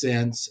deep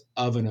sense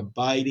of an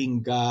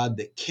abiding God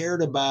that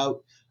cared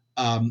about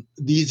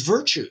these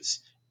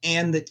virtues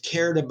and that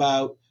cared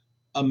about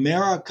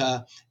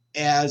America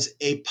as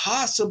a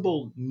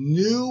possible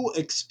new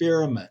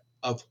experiment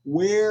of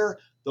where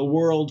the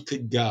world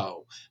could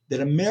go, that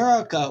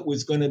America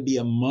was going to be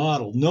a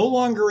model, no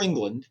longer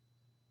England.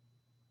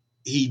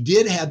 He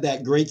did have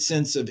that great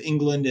sense of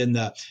England and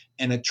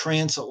a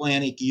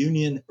transatlantic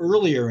union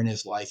earlier in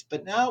his life,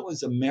 but now it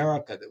was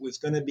America that was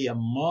going to be a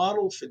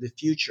model for the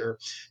future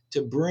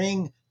to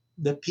bring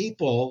the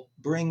people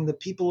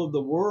of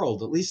the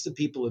world, at least the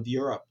people of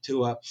Europe,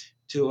 to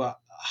a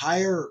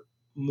higher,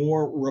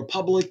 more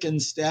Republican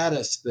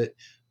status that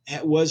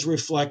was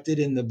reflected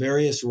in the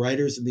various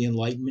writers of the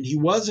Enlightenment.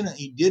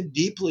 He did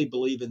deeply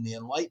believe in the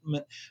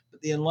Enlightenment,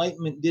 but the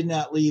Enlightenment did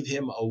not leave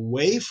him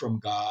away from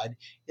God.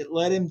 It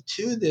led him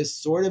to this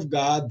sort of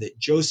God that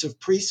Joseph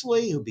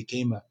Priestley, who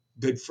became a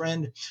good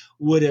friend,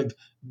 would have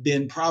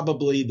been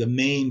probably the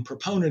main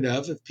proponent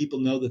of. If people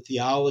know the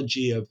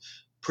theology of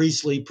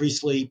Priestley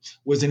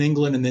was in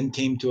England and then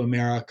came to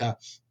America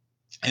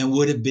and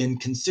would have been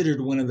considered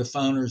one of the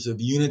founders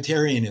of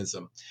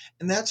Unitarianism.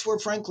 And that's where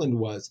Franklin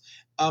was.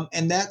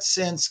 And that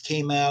sense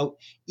came out,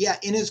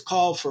 in his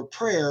call for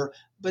prayer,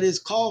 but his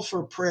call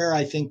for prayer,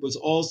 I think, was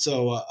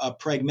also a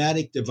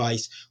pragmatic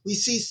device. We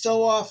see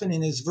so often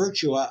in his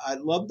virtue, I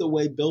love the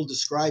way Bill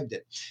described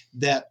it,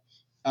 that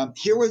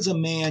here was a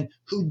man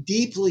who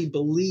deeply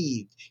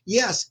believed,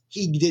 yes,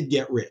 he did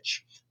get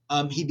rich.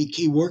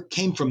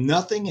 Came from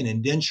nothing, an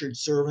indentured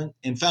servant,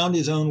 and found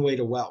his own way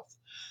to wealth.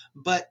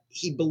 But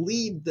he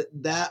believed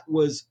that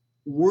was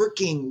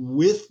working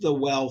with the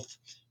wealth.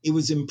 It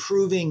was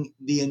improving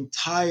the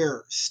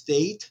entire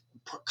state,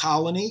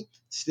 colony,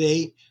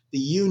 state, the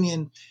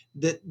union,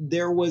 that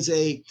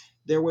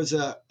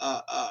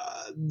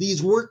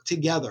these worked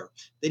together,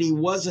 that he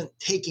wasn't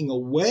taking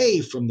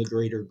away from the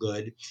greater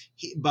good.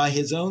 By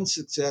his own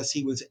success,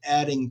 he was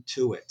adding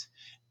to it.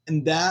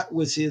 And that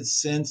was his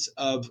sense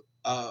of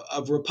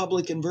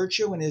Republican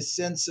virtue and his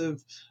sense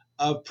of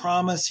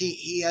promise.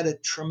 He had a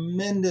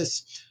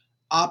tremendous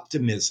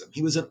optimism.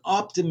 He was an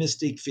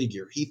optimistic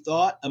figure. He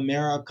thought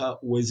America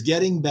was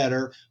getting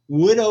better,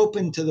 would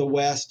open to the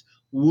West,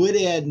 would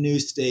add new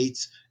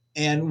states,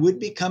 and would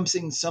become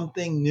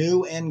something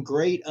new and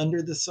great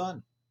under the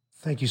sun.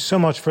 Thank you so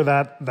much for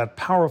that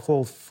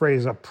powerful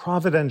phrase. A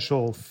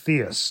providential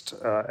theist,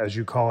 as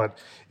you call it,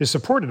 is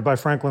supported by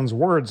Franklin's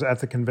words at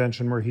the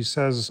convention, where he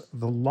says,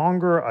 "The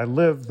longer I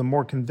live, the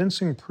more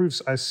convincing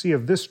proofs I see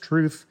of this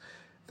truth,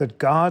 that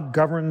God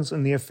governs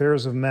in the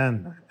affairs of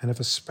men, and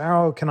if a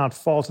sparrow cannot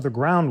fall to the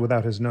ground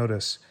without his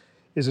notice,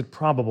 is it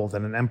probable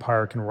that an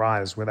empire can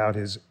rise without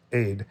his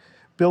aid?"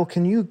 Bill,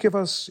 can you give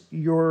us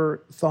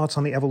your thoughts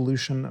on the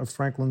evolution of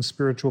Franklin's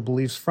spiritual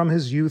beliefs from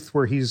his youth,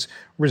 where he's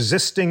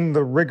resisting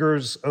the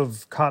rigors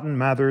of Cotton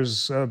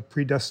Mather's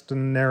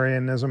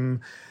predestinarianism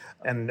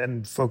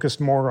and focused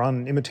more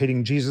on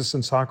imitating Jesus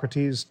and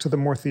Socrates, to the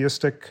more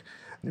theistic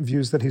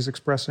views that he's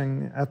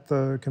expressing at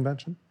the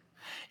convention?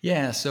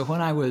 Yeah, so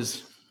when I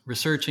was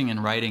researching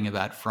and writing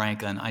about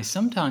Franklin, I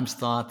sometimes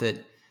thought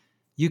that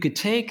you could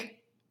take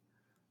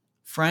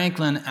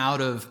Franklin out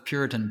of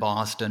Puritan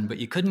Boston, but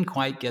you couldn't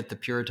quite get the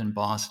Puritan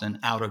Boston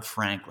out of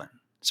Franklin.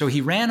 So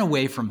he ran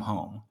away from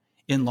home,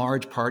 in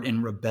large part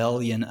in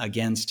rebellion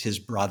against his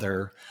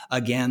brother,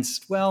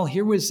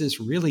 here was this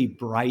really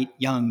bright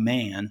young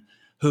man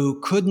who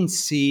couldn't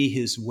see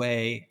his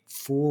way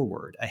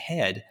forward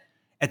ahead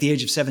at the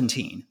age of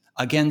 17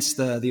 against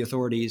the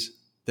authorities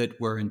that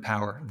were in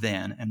power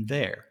then and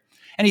there.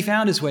 And he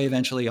found his way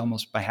eventually,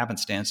 almost by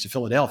happenstance, to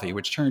Philadelphia,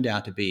 which turned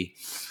out to be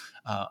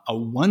a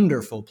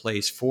wonderful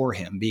place for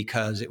him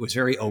because it was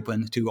very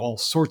open to all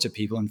sorts of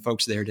people, and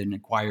folks there didn't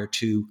inquire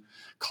too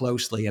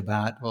closely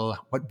about,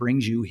 well, what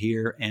brings you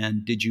here,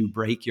 and did you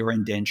break your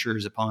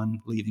indentures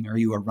upon leaving? Are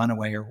you a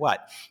runaway or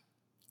what?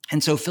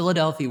 And so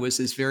Philadelphia was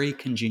this very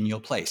congenial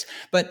place.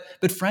 But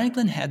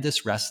Franklin had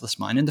this restless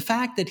mind, and the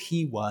fact that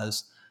he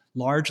was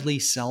largely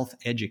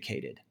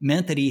self-educated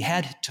meant that he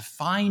had to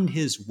find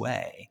his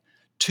way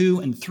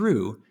to and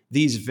through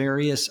these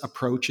various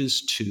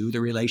approaches to the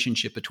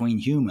relationship between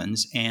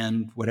humans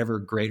and whatever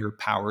greater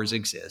powers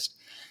exist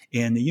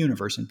in the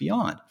universe and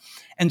beyond.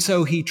 And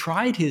so he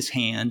tried his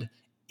hand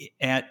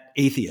at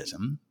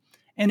atheism,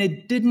 and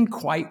it didn't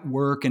quite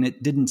work, and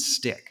it didn't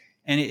stick.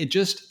 And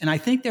I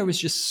think there was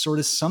just sort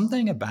of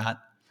something about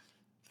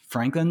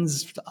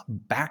Franklin's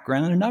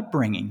background and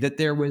upbringing that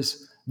there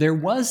was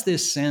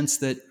this sense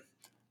that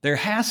there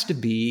has to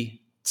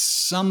be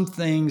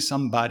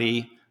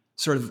somebody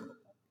sort of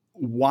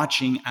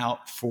watching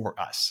out for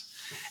us.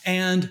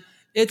 And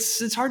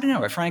it's hard to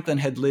know if Franklin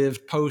had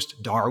lived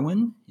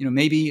post-Darwin,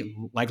 maybe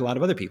like a lot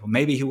of other people,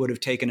 maybe he would have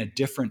taken a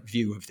different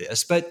view of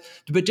this. But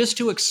just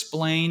to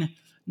explain,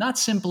 not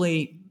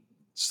simply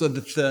so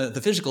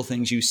the physical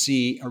things you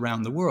see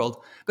around the world,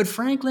 but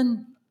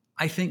Franklin,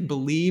 I think,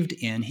 thought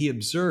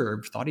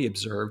he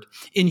observed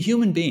in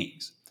human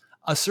beings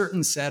a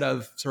certain set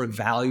of sort of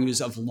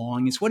values, of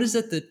longings. What is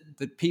it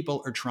that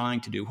people are trying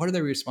to do? What are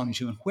they responding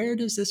to? And where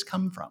does this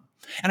come from?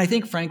 And I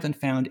think Franklin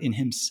found in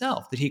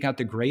himself that he got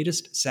the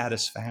greatest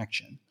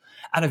satisfaction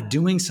out of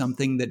doing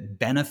something that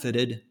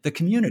benefited the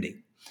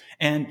community.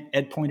 And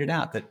Ed pointed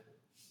out that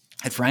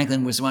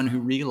Franklin was one who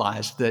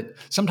realized that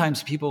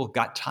sometimes people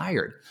got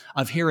tired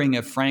of hearing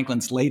of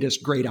Franklin's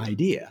latest great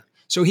idea.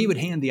 So he would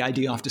hand the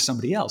idea off to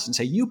somebody else and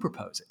say, you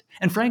propose it.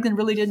 And Franklin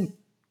really didn't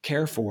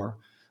care for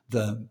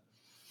the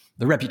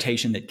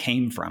reputation that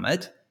came from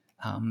it.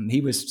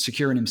 He was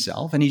secure in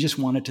himself, and he just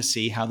wanted to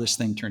see how this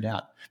thing turned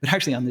out. But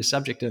actually, on the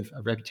subject of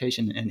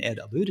reputation, and Ed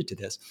alluded to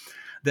this,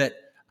 that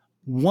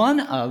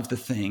one of the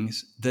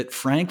things that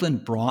Franklin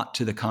brought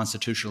to the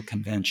Constitutional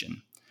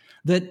Convention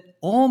that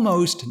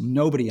almost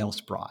nobody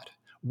else brought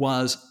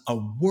was a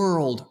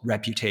world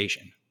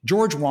reputation.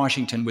 George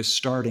Washington was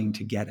starting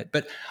to get it,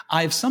 but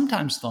I've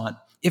sometimes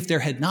thought if there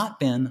had not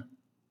been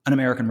an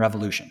American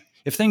Revolution,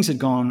 if things had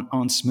gone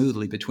on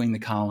smoothly between the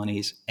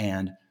colonies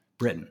and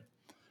Britain,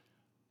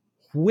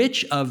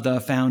 which of the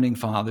founding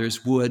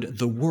fathers would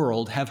the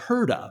world have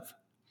heard of?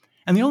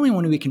 And the only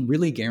one we can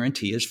really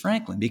guarantee is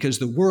Franklin, because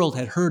the world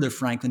had heard of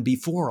Franklin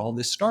before all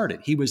this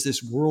started. He was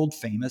this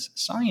world-famous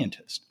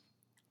scientist.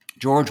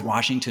 George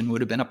Washington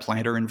would have been a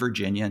planter in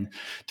Virginia, and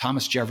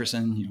Thomas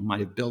Jefferson, might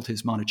have built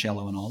his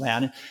Monticello and all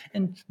that.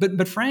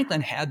 But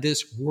Franklin had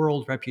this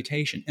world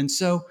reputation. And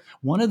so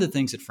one of the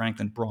things that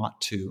Franklin brought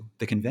to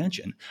the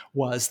convention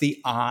was the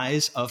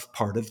eyes of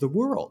part of the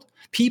world.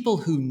 People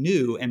who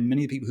knew, and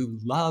many people who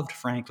loved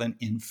Franklin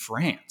in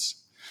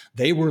France,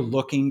 they were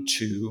looking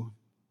to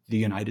the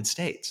United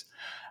States.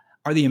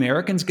 Are the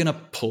Americans going to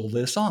pull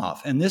this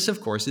off? And this, of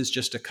course, is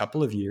just a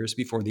couple of years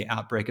before the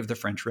outbreak of the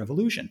French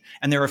Revolution.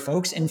 And there are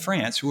folks in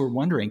France who are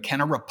wondering,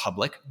 can a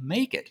republic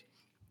make it?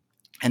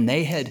 And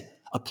they had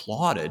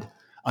applauded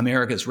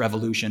America's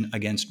revolution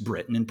against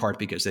Britain, in part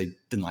because they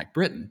didn't like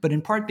Britain, but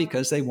in part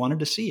because they wanted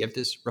to see if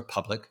this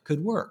republic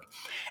could work.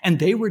 And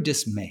they were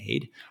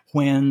dismayed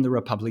when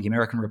the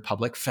American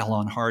Republic fell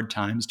on hard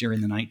times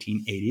during the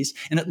 1980s.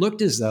 And it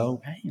looked as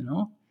though,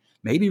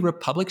 maybe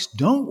republics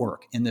don't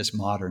work in this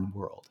modern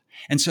world.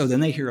 And so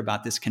then they hear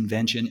about this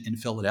convention in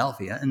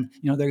Philadelphia, and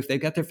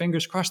they've got their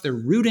fingers crossed. They're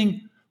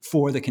rooting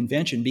for the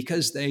convention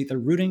because they're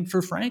rooting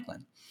for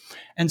Franklin.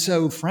 And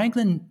so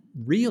Franklin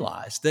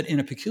realized that in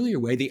a peculiar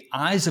way, the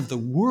eyes of the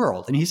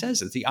world, and he says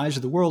that the eyes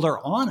of the world are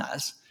on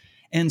us.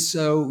 And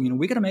so,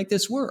 we got to make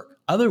this work.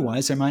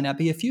 Otherwise, there might not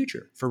be a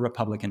future for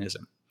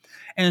republicanism.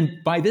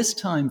 And by this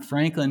time,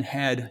 Franklin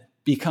had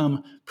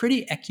become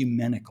pretty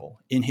ecumenical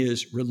in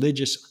his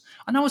religious,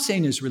 I'm not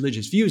saying his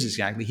religious views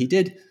exactly. He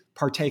did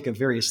partake of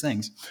various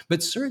things,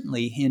 but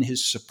certainly in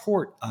his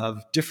support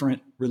of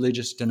different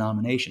religious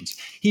denominations.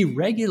 He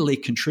regularly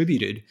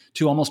contributed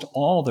to almost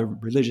all the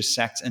religious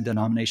sects and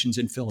denominations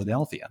in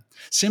Philadelphia,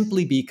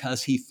 simply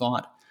because he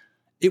thought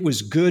it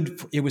was good.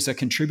 It was a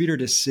contributor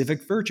to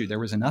civic virtue. There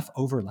was enough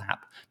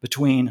overlap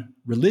between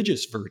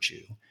religious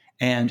virtue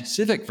and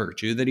civic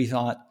virtue that he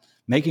thought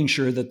making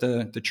sure that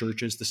the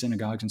churches, the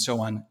synagogues, and so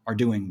on are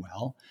doing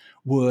well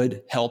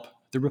would help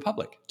the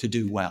republic to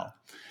do well.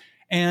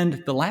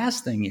 And the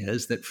last thing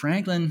is that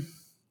Franklin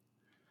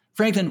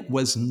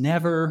was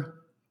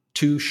never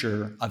too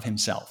sure of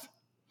himself.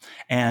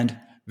 And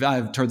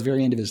toward the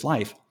very end of his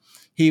life,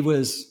 he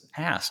was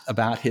asked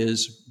about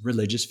his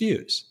religious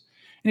views.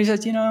 And he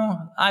said,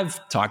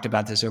 I've talked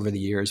about this over the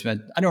years, but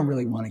I don't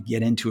really want to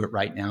get into it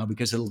right now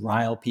because it'll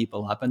rile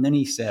people up. And then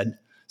he said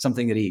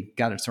something that he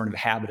got a sort of a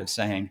habit of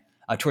saying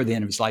toward the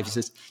end of his life. He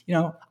says,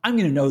 I'm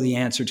going to know the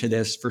answer to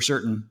this for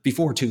certain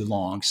before too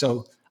long.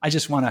 So I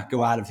just want to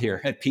go out of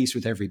here at peace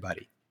with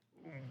everybody.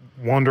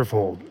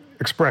 Wonderful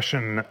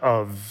expression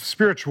of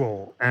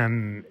spiritual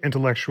and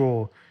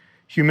intellectual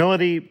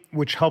humility,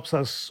 which helps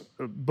us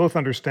both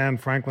understand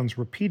Franklin's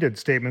repeated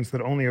statements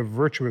that only a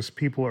virtuous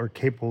people are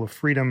capable of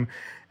freedom,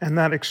 and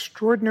that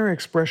extraordinary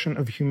expression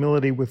of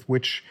humility with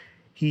which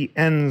he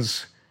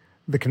ends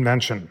the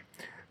convention.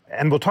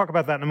 And we'll talk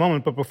about that in a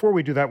moment, but before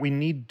we do that, we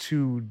need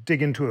to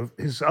dig into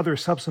his other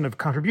substantive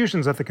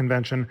contributions at the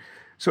convention.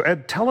 So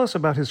Ed, tell us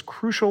about his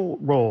crucial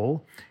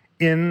role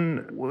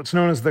in what's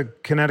known as the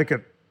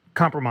Connecticut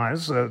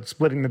Compromise,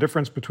 splitting the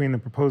difference between the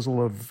proposal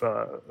of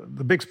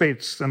the big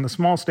states and the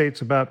small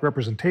states about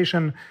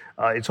representation.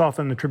 It's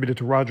often attributed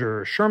to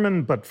Roger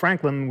Sherman, but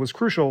Franklin was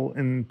crucial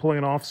in pulling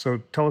it off,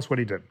 so tell us what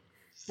he did.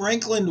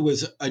 Franklin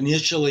was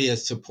initially a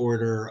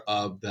supporter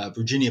of the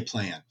Virginia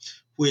Plan,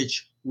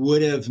 which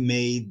would have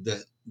made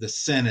the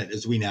Senate,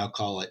 as we now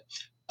call it,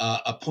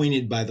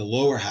 appointed by the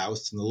lower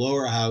house, and the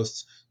lower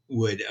house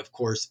would, of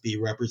course, be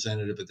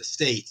representative of the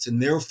states, and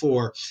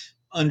therefore,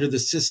 under the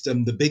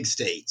system, the big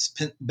states,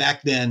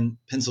 back then,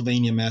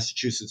 Pennsylvania,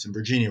 Massachusetts, and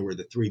Virginia were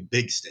the three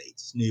big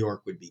states. New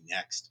York would be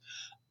next.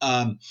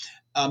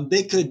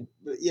 They could,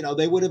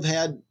 they would have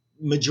had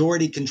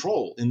majority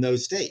control in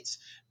those states.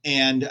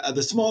 And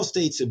the small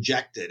states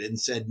objected and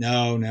said,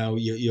 no,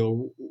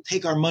 you'll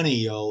take our money,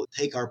 you'll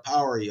take our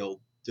power, you'll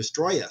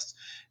destroy us.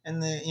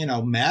 And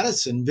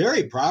Madison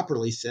very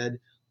properly said,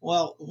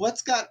 well, what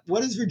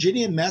does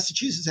Virginia and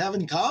Massachusetts have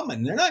in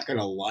common? They're not going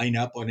to line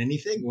up on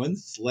anything.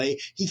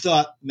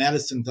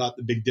 Madison thought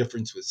the big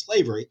difference was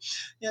slavery.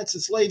 Yeah, it's a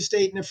slave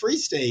state and a free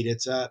state.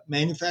 It's a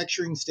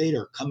manufacturing state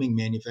or coming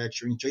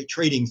manufacturing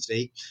trading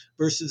state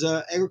versus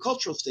an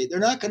agricultural state. They're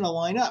not going to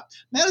line up.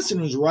 Madison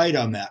was right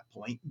on that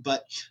point,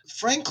 but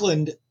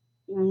Franklin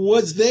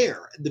was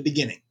there at the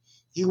beginning.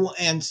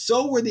 And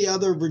so were the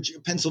other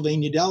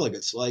Pennsylvania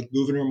delegates like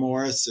Gouverneur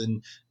Morris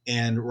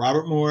and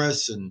Robert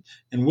Morris and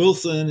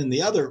Wilson and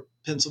the other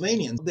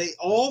Pennsylvanians. They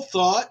all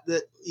thought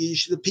that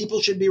the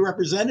people should be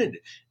represented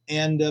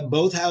and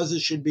both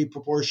houses should be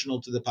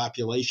proportional to the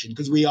population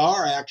because we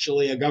are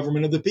actually a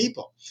government of the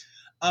people.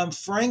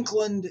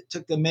 Franklin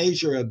took the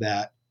measure of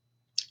that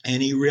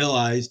and he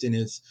realized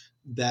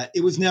that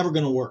it was never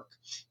going to work.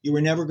 You were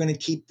never going to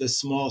keep the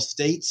small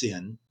states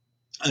in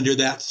under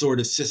that sort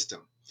of system.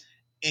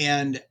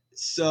 And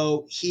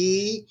so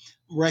he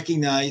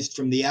recognized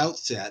from the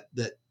outset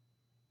that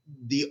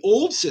the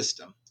old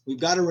system, we've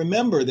got to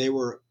remember they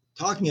were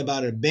talking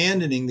about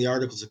abandoning the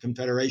Articles of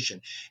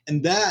Confederation,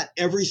 and that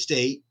every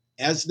state,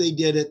 as they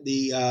did at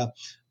the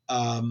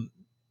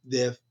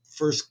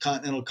First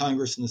Continental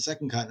Congress and the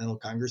Second Continental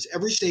Congress,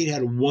 every state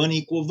had one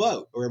equal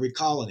vote, or every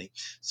colony.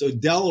 So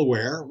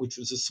Delaware, which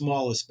was the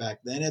smallest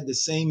back then, had the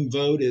same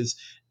vote as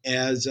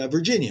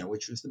Virginia,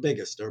 which was the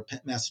biggest, or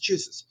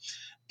Massachusetts.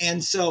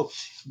 And so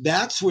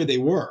that's where they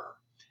were.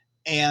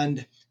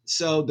 And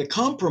so the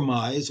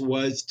compromise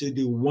was to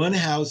do one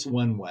house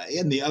one way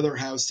and the other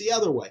house the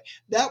other way.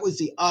 That was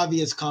the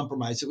obvious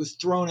compromise. It was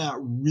thrown out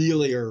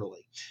really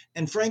early.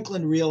 And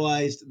Franklin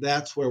realized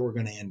that's where we're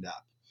going to end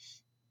up.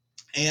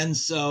 And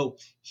so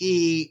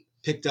he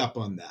picked up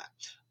on that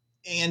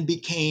and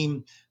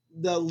became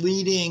the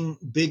leading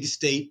big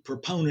state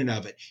proponent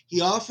of it.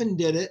 He often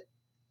did it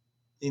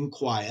in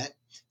quiet.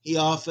 He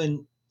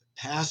often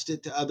passed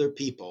it to other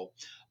people.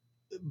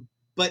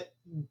 But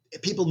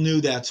people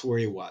knew that's where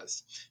he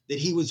was, that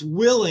he was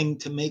willing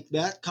to make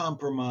that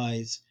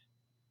compromise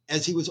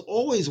as he was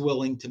always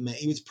willing to make.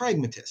 He was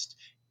pragmatist,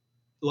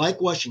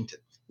 like Washington.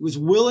 He was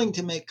willing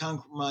to make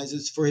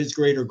compromises for his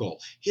greater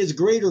goal. His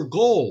greater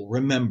goal,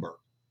 remember,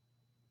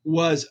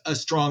 was a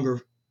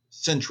stronger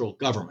central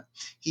government.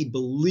 He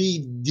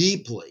believed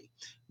deeply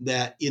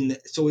that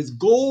so his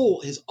goal,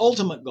 his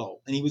ultimate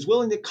goal, and he was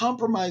willing to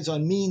compromise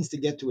on means to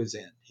get to his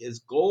end. His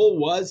goal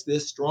was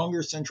this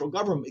stronger central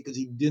government because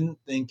he didn't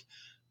think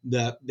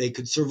that they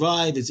could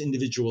survive as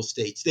individual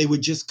states. They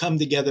would just come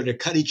together to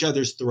cut each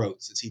other's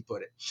throats, as he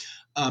put it.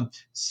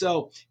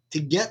 So to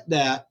get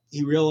that,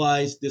 he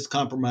realized this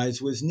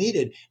compromise was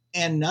needed.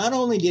 And not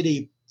only did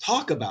he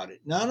talk about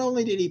it, not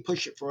only did he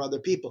push it for other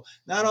people,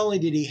 not only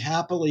did he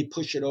happily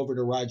push it over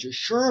to Roger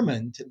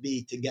Sherman to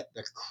get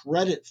the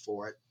credit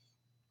for it,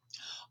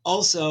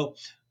 also,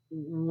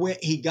 when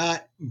he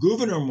got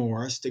Gouverneur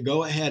Morris to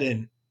go ahead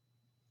and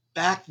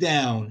back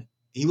down.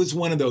 He was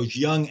one of those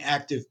young,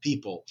 active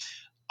people,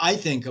 I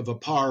think, of a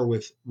par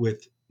with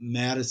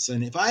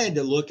Madison. If I had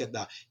to look at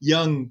the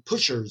young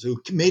pushers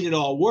who made it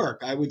all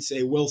work, I would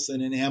say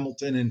Wilson and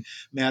Hamilton and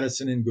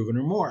Madison and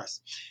Gouverneur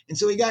Morris. And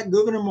so he got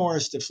Gouverneur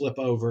Morris to flip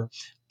over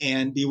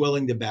and be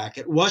willing to back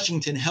it.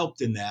 Washington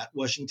helped in that.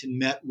 Washington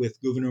met with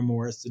Gouverneur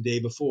Morris the day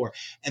before.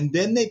 And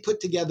then they put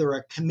together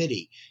a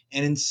committee.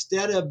 And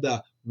instead of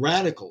the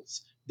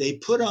radicals, they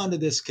put onto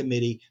this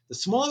committee the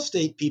small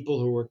state people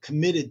who were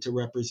committed to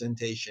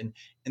representation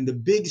and the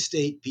big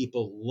state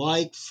people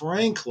like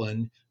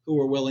Franklin who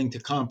were willing to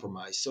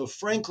compromise. So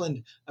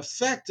Franklin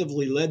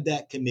effectively led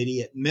that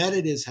committee. It met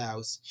at his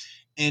house,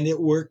 and it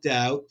worked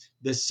out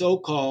the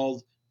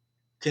so-called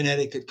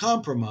Connecticut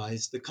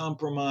Compromise, the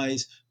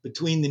compromise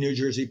between the New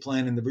Jersey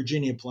Plan and the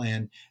Virginia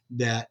Plan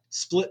that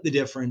split the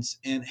difference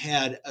and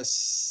had a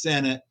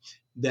Senate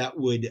that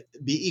would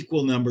be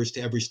equal numbers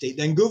to every state.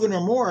 Then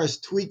Gouverneur Morris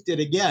tweaked it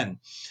again.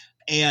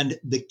 And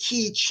the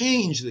key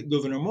change that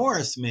Gouverneur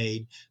Morris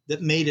made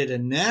that made it a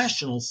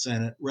national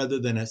Senate rather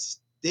than a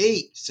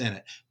state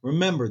Senate.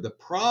 Remember, the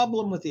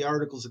problem with the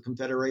Articles of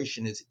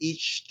Confederation is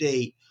each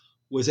state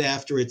was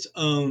after its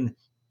own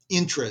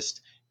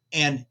interest,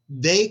 and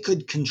they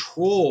could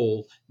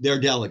control their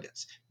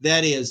delegates.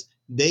 That is,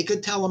 they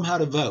could tell them how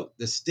to vote.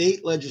 The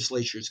state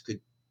legislatures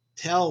could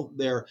tell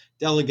their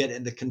delegate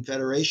in the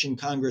Confederation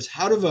Congress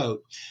how to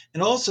vote,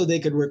 and also they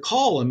could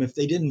recall them if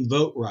they didn't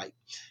vote right.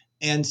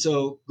 And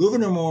so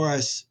Gouverneur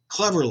Morris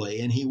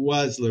cleverly, and he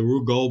was the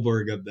Rube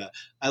Goldberg of the,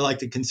 I like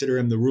to consider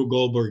him the Rube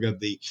Goldberg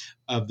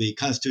of the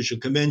Constitutional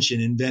Convention,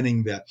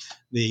 inventing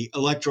the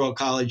electoral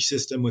college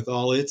system with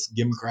all its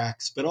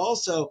gimcracks, but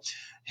also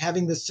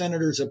having the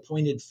senators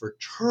appointed for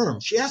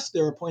terms. Yes,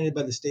 they're appointed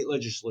by the state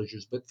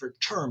legislatures, but for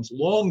terms,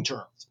 long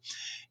terms.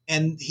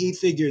 And he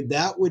figured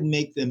that would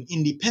make them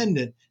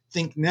independent,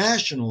 think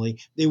nationally.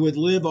 They would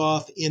live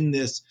off in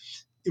this,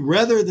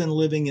 rather than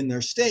living in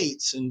their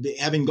states and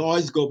having to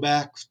always go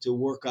back to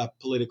work up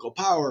political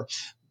power.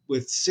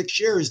 With 6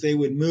 years, they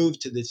would move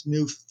to this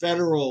new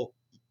federal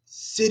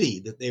city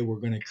that they were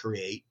going to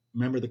create.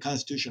 Remember, the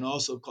Constitution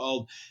also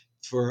called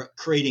for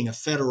creating a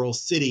federal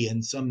city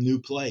in some new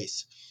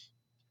place.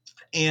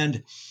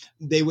 And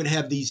they would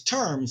have these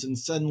terms, and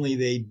suddenly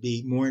they'd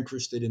be more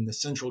interested in the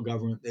central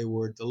government they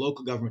were the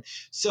local government.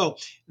 So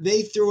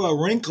they threw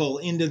a wrinkle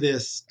into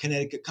this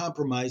Connecticut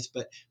Compromise,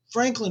 but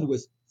Franklin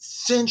was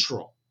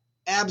central,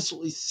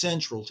 absolutely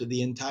central to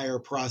the entire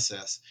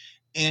process.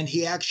 And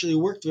he actually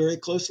worked very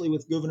closely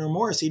with Gouverneur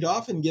Morris. He'd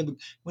often give,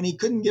 when he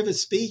couldn't give a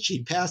speech,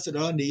 he'd pass it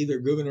on to either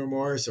Gouverneur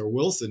Morris or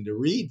Wilson to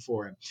read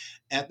for him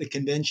at the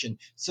convention.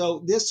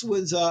 So this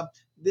was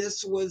in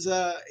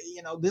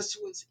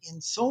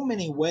so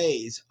many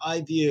ways,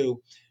 I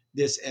view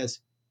this as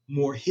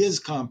more his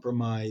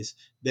compromise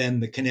than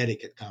the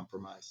Connecticut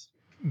Compromise.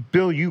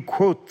 Bill, you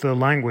quote the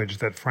language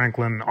that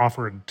Franklin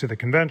offered to the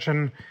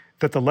convention,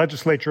 that the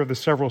legislature of the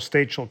several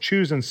states shall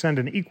choose and send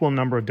an equal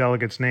number of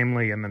delegates,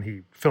 namely, and then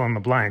he fill in the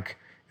blank,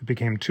 it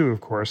became 2,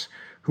 of course,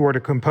 who are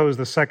to compose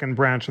the second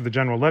branch of the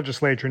general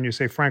legislature, and you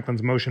say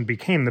Franklin's motion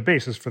became the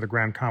basis for the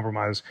grand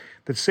compromise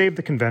that saved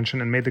the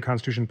convention and made the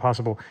Constitution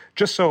possible.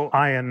 Just so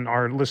I and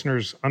our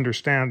listeners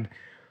understand,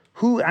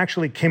 who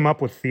actually came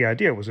up with the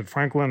idea? Was it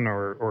Franklin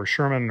or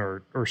Sherman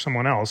or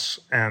someone else?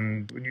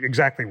 And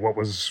exactly what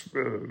was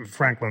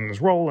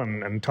Franklin's role?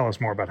 And tell us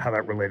more about how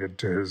that related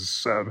to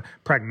his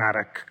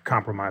pragmatic,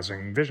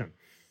 compromising vision.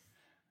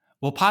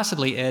 Well,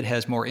 possibly Ed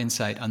has more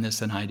insight on this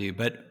than I do,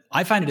 but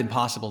I find it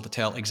impossible to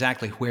tell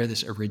exactly where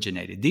this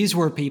originated. These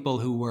were people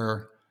who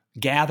were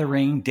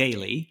gathering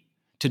daily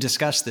to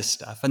discuss this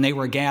stuff, and they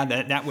were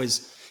gathered, that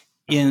was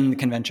in the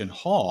convention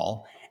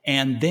hall,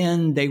 and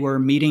then they were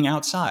meeting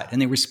outside, and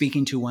they were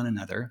speaking to one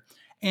another.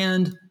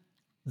 And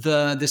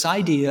this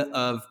idea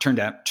of, turned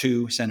out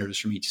 2 senators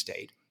from each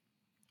state,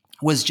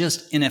 was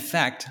just in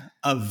effect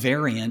a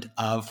variant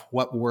of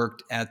what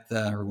worked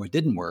or what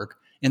didn't work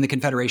in the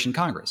Confederation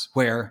Congress,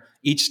 where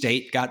each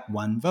state got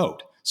 1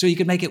 vote. So you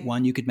could make it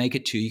 1, you could make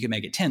it 2, you could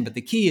make it 10, but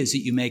the key is that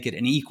you make it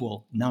an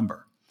equal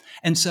number.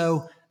 And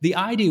so the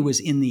idea was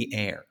in the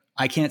air.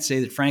 I can't say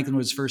that Franklin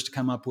was first to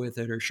come up with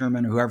it or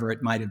Sherman or whoever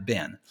it might have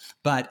been,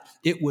 but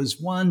it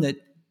was one that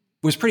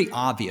was pretty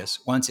obvious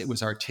once it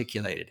was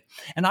articulated.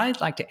 And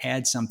I'd like to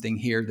add something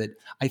here that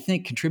I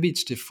think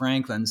contributes to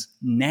Franklin's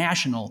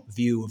national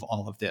view of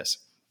all of this.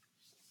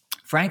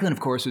 Franklin, of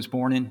course, was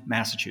born in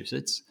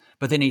Massachusetts,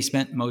 but then he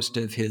spent most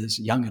of his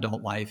young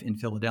adult life in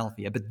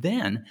Philadelphia. But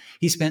then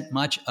he spent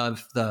much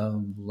of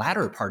the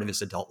latter part of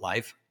his adult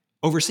life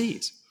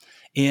overseas,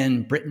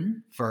 in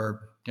Britain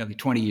for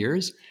 20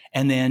 years,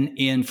 and then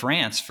in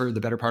France for the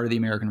better part of the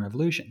American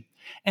Revolution.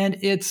 And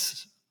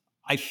it's,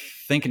 I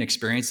think, an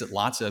experience that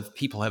lots of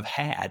people have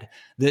had,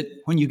 that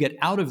when you get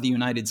out of the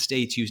United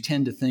States, you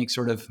tend to think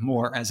sort of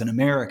more as an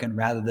American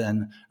rather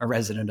than a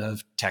resident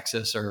of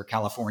Texas or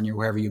California,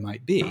 wherever you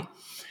might be.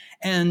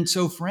 And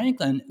so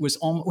Franklin was,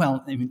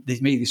 they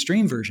made the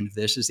extreme version of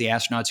this is the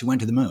astronauts who went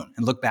to the moon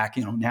and look back,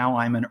 now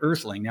I'm an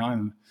Earthling, now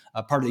I'm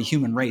a part of the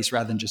human race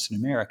rather than just an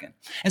American.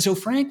 And so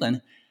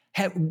Franklin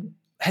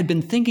had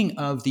been thinking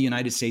of the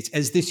United States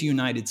as this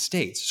United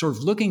States, sort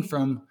of looking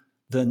from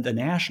the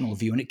national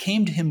view. And it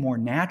came to him more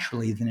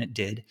naturally than it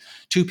did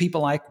to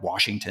people like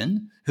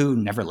Washington, who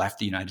never left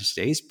the United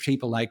States,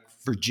 people like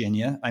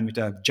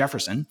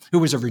Jefferson, who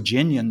was a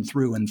Virginian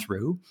through and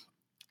through,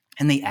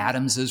 and the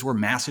Adamses were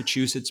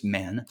Massachusetts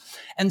men.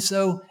 And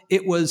so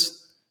it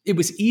was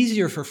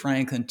easier for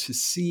Franklin to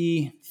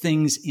see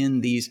things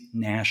in these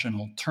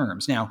national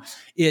terms. Now,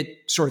 it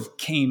sort of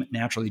came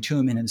naturally to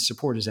him in his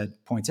support, as Ed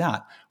points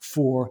out,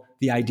 for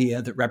the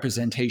idea that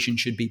representation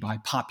should be by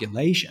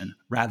population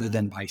rather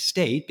than by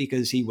state,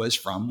 because he was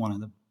from one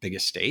of the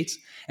biggest states.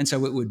 And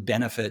so it would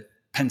benefit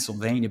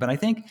Pennsylvania. But I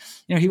think,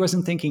 he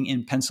wasn't thinking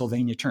in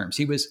Pennsylvania terms.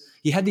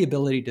 He had the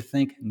ability to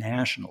think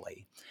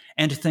nationally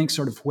and to think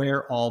sort of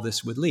where all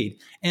this would lead.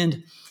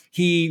 And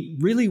he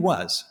really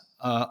was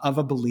of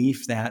a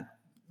belief that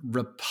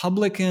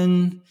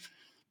Republican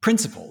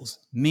principles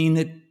mean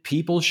that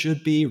people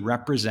should be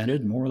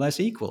represented more or less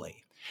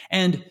equally.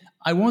 And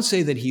I won't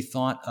say that he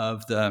thought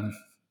of the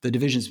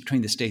divisions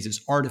between the states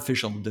as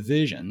artificial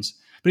divisions,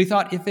 but he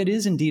thought if it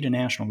is indeed a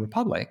national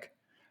republic,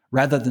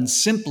 rather than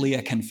simply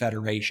a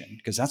confederation,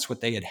 because that's what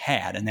they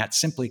had, and that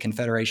simply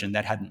confederation,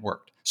 that hadn't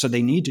worked. So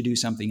they need to do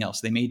something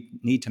else. They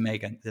need to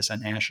make this a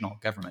national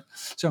government.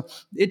 So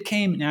it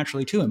came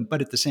naturally to him,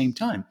 but at the same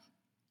time,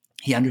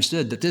 he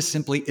understood that this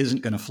simply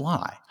isn't going to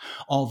fly.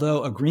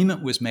 Although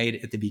agreement was made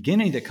at the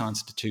beginning of the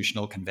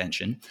Constitutional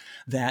Convention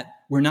that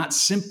we're not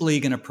simply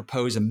going to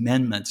propose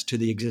amendments to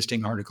the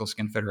existing Articles of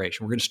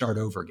Confederation. We're going to start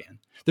over again.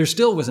 There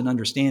still was an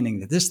understanding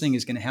that this thing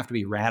is going to have to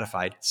be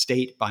ratified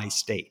state by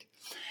state.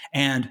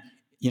 And,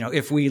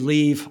 if we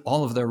leave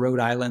all of the Rhode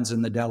Islands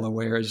and the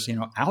Delawares,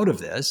 out of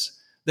this,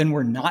 then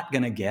we're not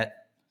going to get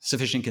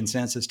sufficient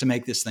consensus to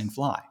make this thing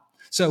fly.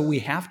 So we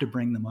have to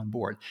bring them on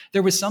board.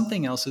 There was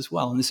something else as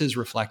well, and this is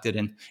reflected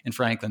in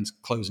Franklin's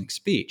closing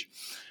speech,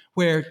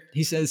 where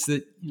he says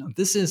that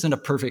this isn't a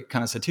perfect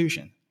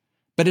constitution,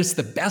 but it's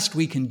the best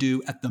we can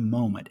do at the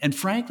moment. And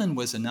Franklin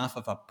was enough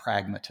of a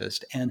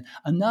pragmatist and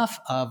enough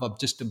of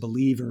just a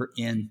believer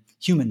in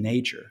human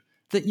nature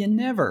that you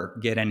never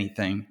get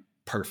anything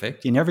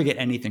perfect. You never get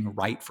anything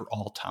right for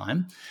all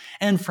time.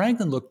 And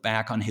Franklin looked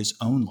back on his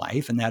own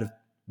life and that of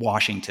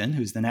Washington,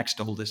 who's the next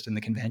oldest in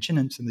the convention,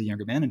 and some of the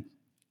younger men, and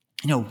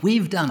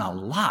we've done a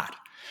lot.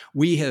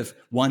 We have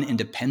won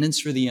independence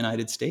for the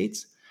United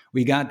States.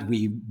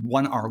 We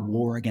won our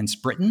war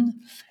against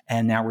Britain,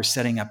 and now we're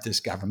setting up this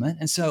government.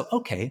 And so,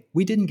 okay,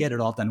 we didn't get it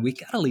all done. We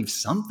got to leave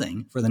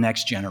something for the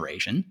next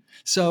generation.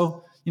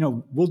 So,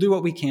 we'll do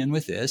what we can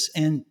with this.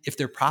 And if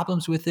there are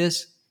problems with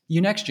this, you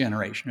next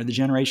generation or the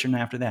generation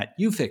after that,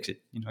 you fix it.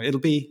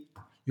 It'll be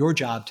your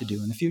job to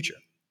do in the future.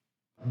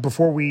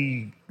 Before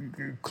we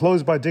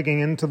close by digging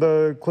into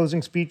the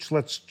closing speech,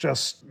 let's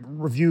just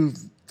review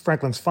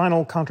Franklin's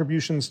final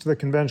contributions to the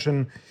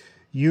convention.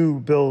 You,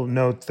 Bill,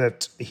 note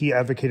that he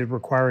advocated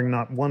requiring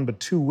not one but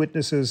two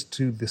witnesses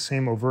to the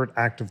same overt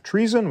act of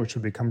treason, which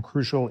would become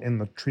crucial in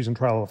the treason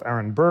trial of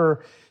Aaron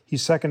Burr. He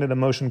seconded a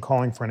motion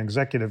calling for an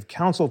executive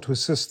council to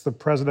assist the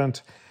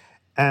president,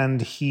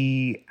 and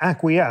he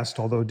acquiesced,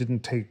 although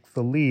didn't take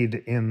the lead,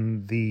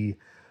 in the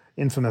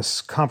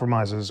infamous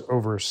compromises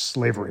over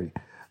slavery.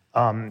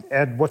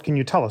 Ed, what can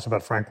you tell us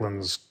about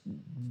Franklin's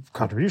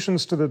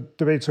contributions to the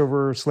debates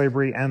over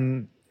slavery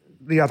and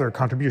the other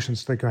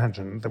contributions to the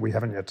convention that we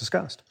haven't yet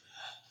discussed?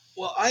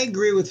 Well, I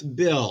agree with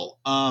Bill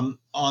and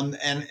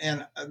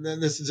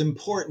this is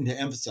important to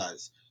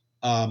emphasize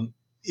when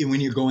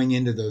you're going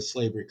into those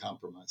slavery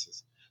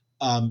compromises.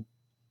 And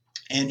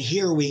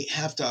here we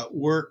have to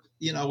work,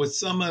 with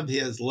some of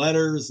his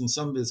letters and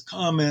some of his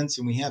comments,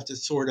 and we have to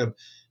sort of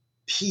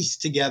piece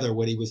together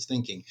what he was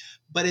thinking.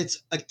 But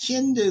it's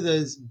akin to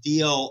this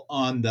deal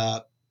on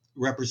the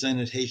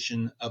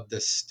representation of the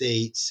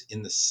states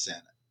in the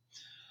Senate.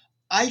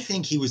 I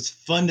think he was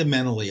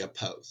fundamentally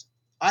opposed,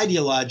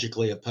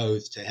 ideologically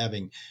opposed to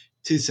having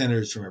two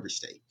senators from every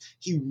state.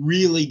 He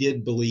really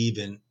did believe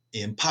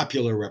in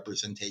popular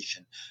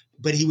representation,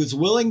 but he was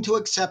willing to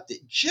accept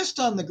it just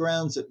on the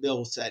grounds that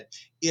Bill said,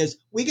 is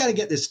we got to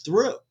get this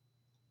through.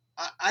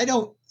 I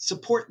don't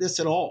support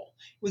this at all.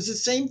 It was the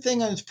same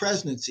thing on his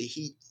presidency.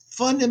 He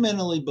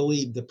fundamentally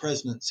believed the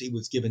presidency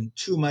was given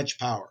too much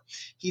power.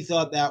 He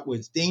thought that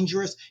was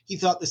dangerous. He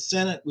thought the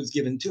Senate was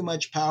given too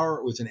much power.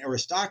 It was an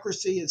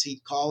aristocracy, as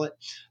he'd call it.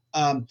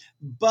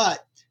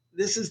 But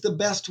this is the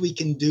best we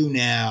can do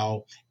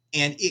now,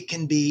 and it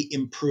can be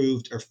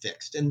improved or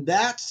fixed. And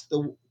that's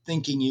the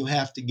thinking you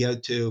have to go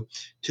to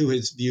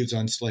his views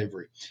on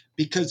slavery.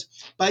 Because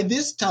by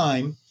this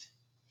time,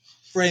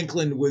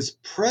 Franklin was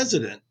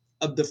president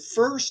of the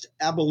first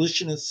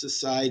abolitionist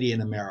society in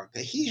America.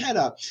 He had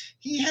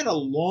a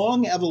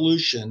long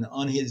evolution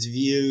on his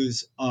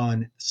views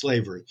on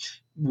slavery.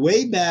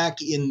 Way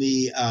back in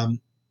the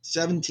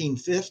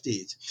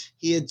 1750s,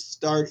 he had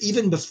started,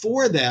 even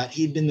before that,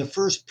 he'd been the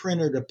first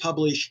printer to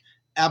publish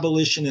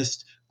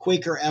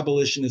Quaker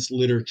abolitionist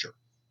literature.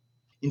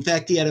 In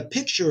fact, he had a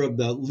picture of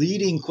the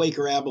leading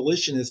Quaker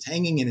abolitionist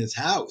hanging in his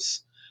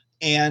house.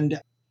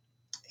 And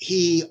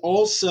he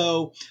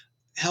also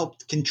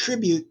helped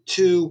contribute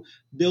to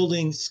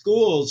building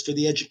schools for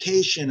the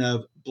education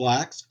of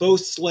blacks,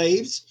 both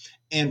slaves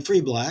and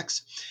free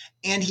blacks.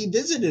 And he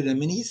visited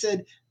them and he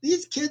said,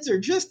 these kids are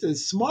just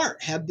as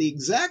smart, have the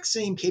exact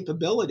same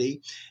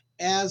capability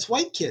as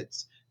white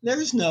kids.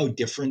 There's no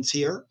difference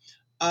here.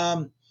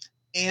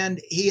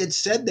 And he had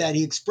said that,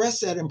 he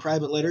expressed that in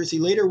private letters. He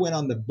later went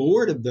on the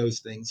board of those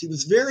things. He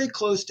was very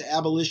close to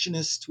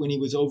abolitionists when he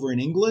was over in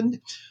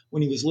England.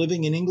 When he was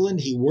living in England,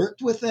 he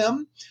worked with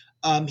them.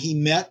 He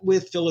met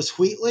with Phyllis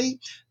Wheatley,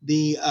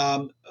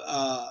 the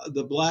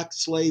black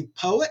slave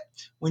poet,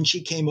 when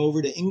she came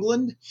over to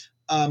England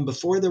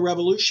before the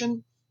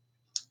Revolution.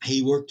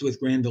 He worked with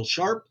Granville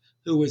Sharp,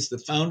 who was the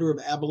founder of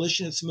the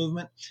abolitionist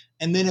movement.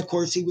 And then, of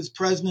course, he was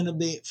president of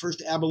the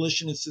first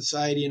abolitionist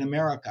society in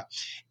America.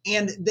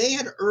 And they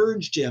had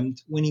urged him,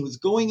 when he was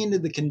going into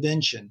the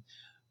convention,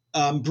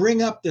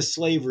 bring up the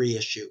slavery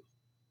issue.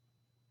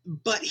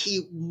 But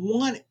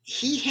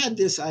he had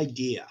this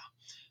idea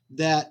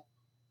that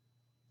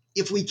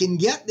if we can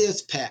get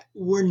this passed,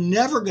 we're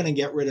never going to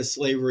get rid of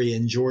slavery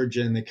in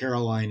Georgia and the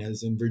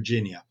Carolinas and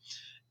Virginia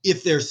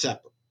if they're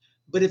separate.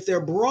 But if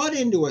they're brought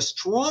into a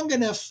strong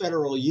enough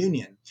federal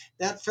union,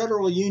 that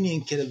federal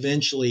union can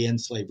eventually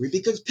end slavery,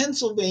 because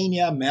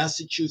Pennsylvania,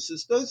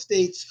 Massachusetts, those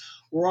states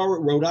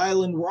Rhode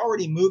Island were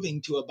already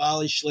moving to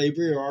abolish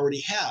slavery, or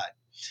already had.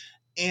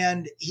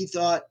 And he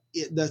thought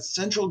the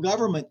central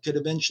government could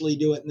eventually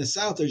do it in the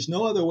South. There's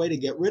no other way to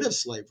get rid of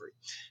slavery.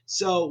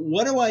 So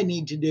what do I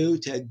need to do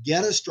to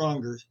get a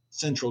stronger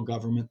central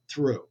government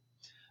through?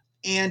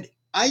 And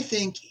I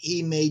think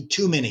he made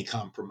too many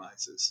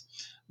compromises.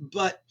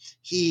 But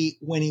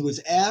when he was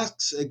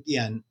asked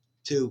again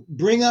to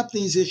bring up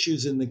these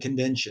issues in the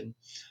convention,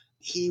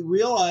 he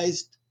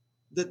realized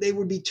that they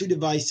would be too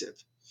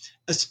divisive,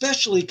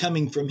 especially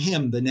coming from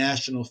him, the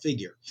national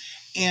figure.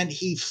 And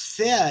he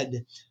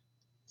fed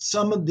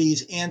some of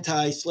these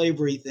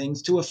anti-slavery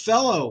things to a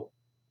fellow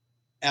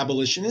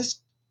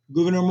abolitionist,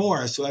 Gouverneur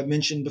Morris, who I've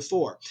mentioned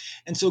before.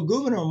 And so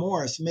Gouverneur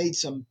Morris made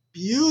some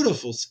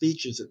beautiful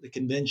speeches at the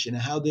convention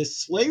how this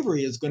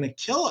slavery is going to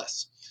kill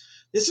us.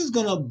 This is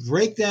going to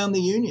break down the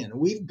Union.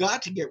 We've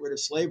got to get rid of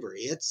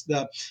slavery. It's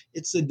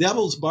the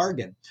devil's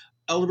bargain.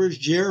 Elbridge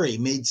Gerry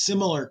made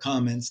similar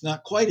comments,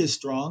 not quite as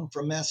strong,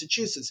 from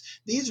Massachusetts.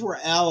 These were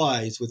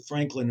allies with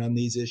Franklin on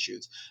these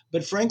issues.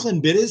 But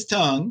Franklin bit his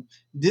tongue,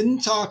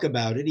 didn't talk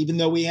about it, even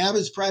though we have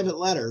his private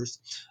letters,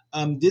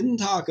 didn't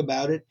talk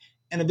about it,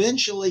 and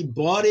eventually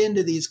bought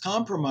into these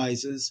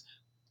compromises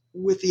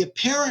with the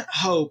apparent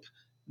hope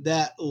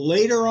that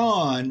later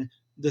on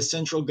the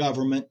central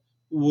government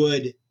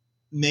would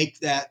make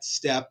that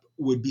step,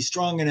 would be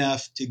strong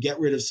enough to get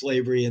rid of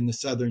slavery in the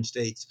southern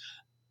states.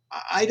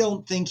 I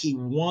don't think he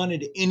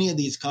wanted any of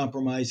these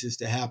compromises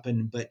to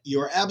happen, but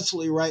you're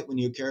absolutely right when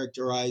you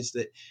characterize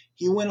that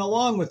he went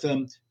along with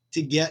them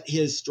to get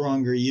his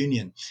stronger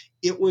union.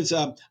 It was,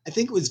 I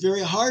think it was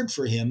very hard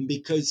for him,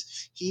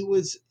 because he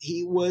was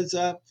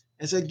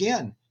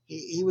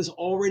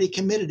already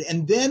committed.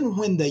 And then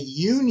when the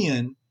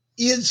union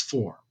is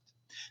formed,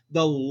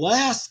 the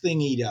last thing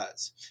he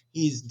does,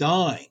 he's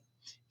dying,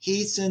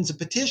 he sends a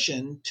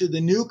petition to the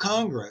new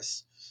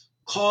Congress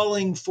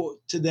calling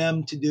to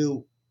them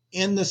to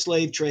end the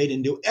slave trade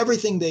and do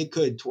everything they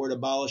could toward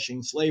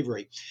abolishing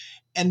slavery.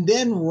 And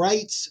then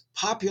writes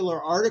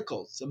popular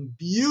articles, some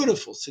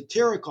beautiful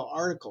satirical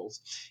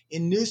articles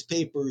in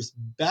newspapers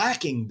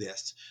backing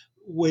this,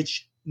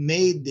 which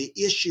made the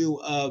issue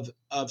of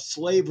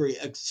slavery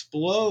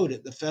explode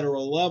at the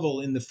federal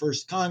level in the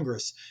first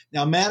Congress.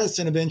 Now,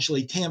 Madison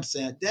eventually tamps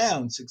that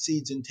down,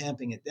 succeeds in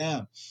tamping it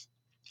down.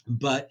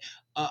 But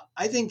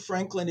I think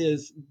Franklin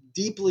is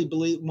deeply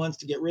wants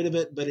to get rid of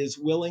it, but is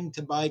willing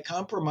to buy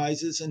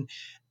compromises. And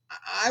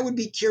I would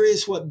be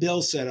curious what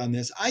Bill said on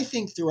this. I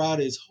think throughout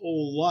his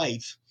whole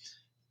life,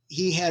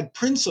 he had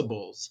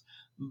principles,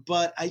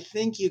 but I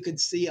think you could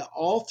see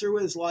all through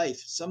his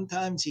life,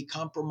 sometimes he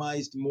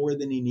compromised more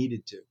than he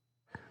needed to.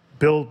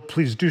 Bill,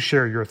 please do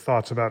share your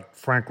thoughts about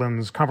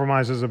Franklin's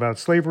compromises about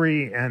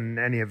slavery and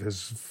any of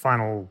his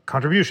final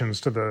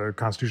contributions to the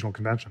Constitutional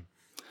Convention.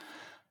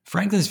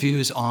 Franklin's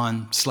views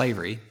on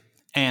slavery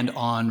and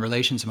on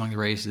relations among the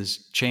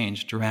races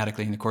changed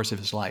dramatically in the course of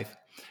his life.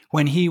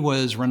 When he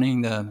was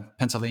running the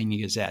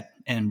Pennsylvania Gazette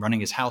and running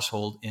his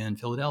household in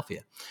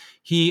Philadelphia,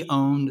 he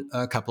owned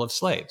a couple of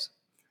slaves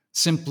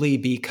simply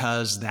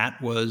because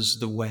that was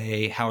the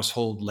way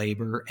household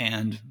labor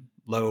and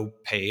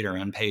low-paid or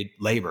unpaid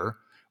labor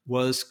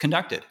was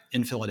conducted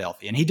in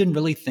Philadelphia. And he didn't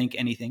really think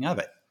anything of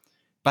it.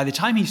 By the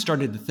time he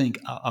started to think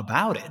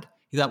about it,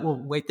 he thought,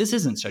 well, wait, this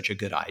isn't such a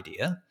good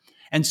idea.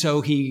 And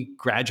so he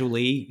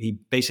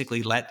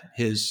basically let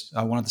his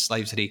one of the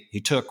slaves that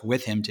he took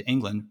with him to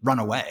England run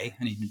away,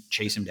 and he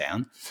chase him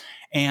down.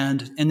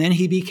 And then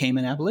he became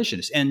an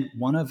abolitionist. And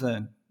one of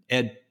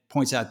Ed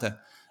points out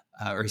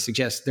or he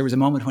suggests there was a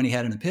moment when he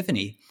had an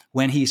epiphany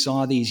when he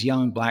saw these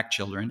young black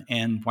children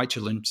and white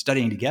children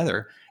studying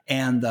together,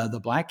 and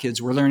the black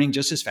kids were learning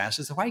just as fast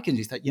as the white kids.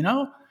 He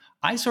thought,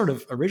 I sort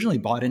of originally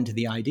bought into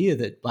the idea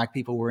that black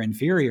people were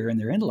inferior in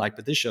their intellect,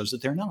 but this shows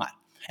that they're not.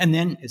 And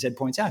then, as Ed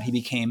points out, he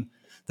became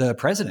the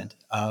president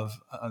of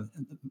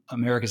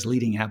America's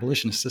leading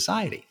abolitionist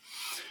society.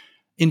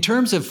 In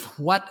terms of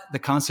what the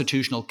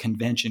Constitutional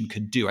Convention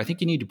could do, I think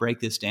you need to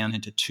break this down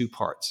into two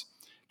parts.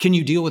 Can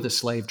you deal with the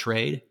slave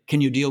trade? Can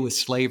you deal with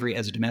slavery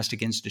as a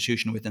domestic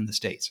institution within the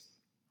states?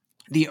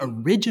 The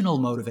original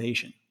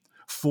motivation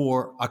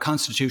for a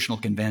constitutional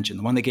convention,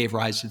 the one that gave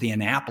rise to the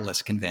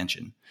Annapolis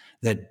Convention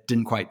that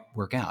didn't quite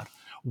work out,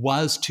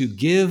 was to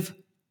give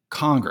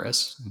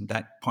Congress, at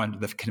that point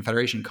of the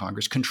Confederation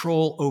Congress,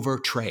 control over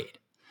trade,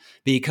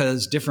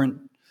 because different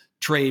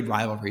trade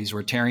rivalries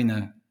were tearing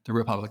the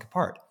Republic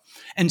apart.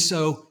 And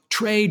so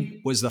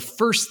trade was the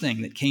first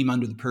thing that came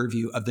under the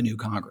purview of the new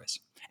Congress,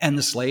 and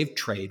the slave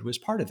trade was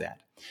part of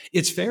that.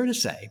 It's fair to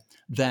say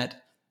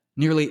that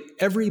nearly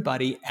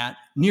everybody at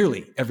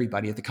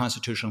the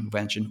Constitutional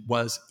Convention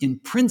was in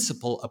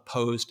principle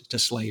opposed to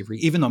slavery,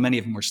 even though many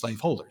of them were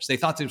slaveholders. They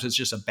thought this was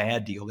just a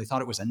bad deal. They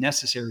thought it was a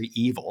necessary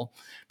evil,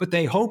 but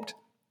they hoped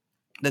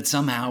that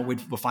somehow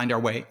we'll find our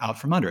way out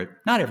from under it.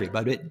 Not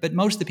everybody, but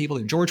most of the people.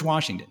 George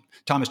Washington,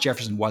 Thomas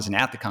Jefferson wasn't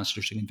at the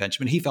Constitutional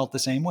Convention, but he felt the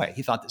same way.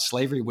 He thought that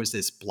slavery was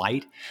this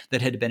blight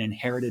that had been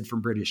inherited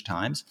from British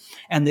times,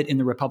 and that in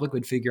the Republic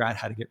would figure out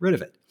how to get rid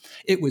of it.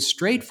 It was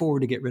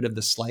straightforward to get rid of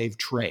the slave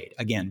trade,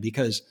 again,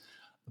 because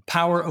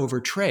power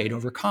over trade,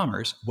 over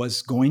commerce,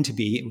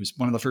 it was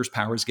one of the first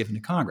powers given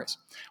to Congress.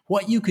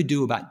 What you could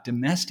do about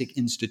domestic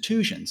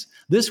institutions,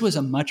 this was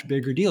a much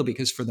bigger deal,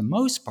 because for the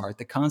most part,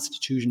 the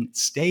Constitution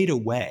stayed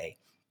away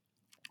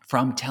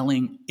from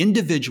telling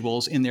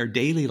individuals in their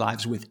daily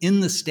lives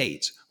within the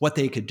states what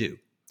they could do.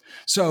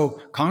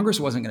 So Congress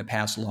wasn't going to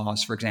pass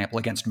laws, for example,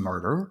 against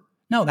murder.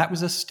 No, that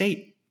was a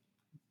state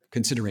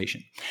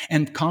consideration.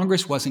 And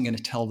Congress wasn't going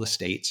to tell the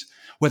states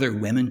whether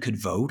women could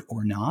vote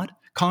or not.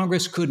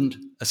 Congress couldn't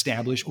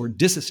establish or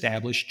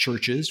disestablish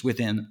churches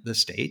within the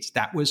states.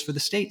 That was for the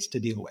states to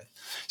deal with.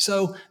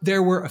 So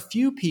there were a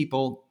few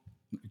people,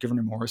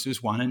 Governor Morris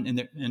was one,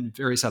 and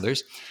various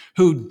others,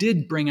 who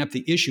did bring up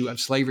the issue of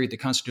slavery at the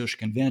Constitutional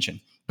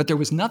Convention. But there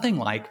was nothing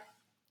like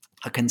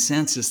a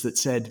consensus that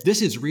said,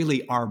 this is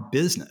really our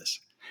business.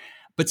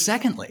 But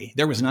secondly,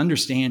 there was an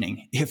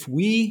understanding, if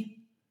we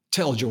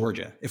tell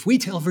Georgia, if we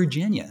tell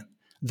Virginia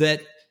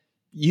that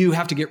you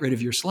have to get rid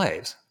of your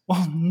slaves,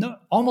 well,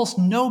 almost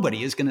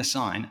nobody is going to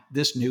sign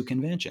this new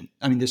convention.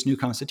 This new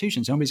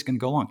constitution. Nobody's going to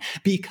go along,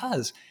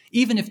 because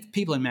even if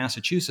people in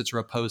Massachusetts are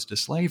opposed to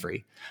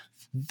slavery,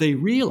 they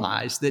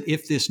realize that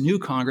if this new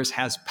Congress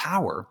has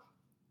power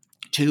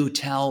to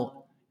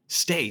tell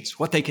states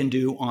what they can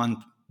do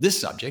on this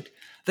subject,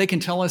 they can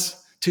tell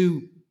us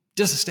to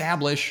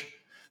disestablish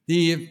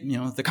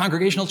the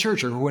Congregational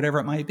Church or whatever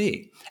it might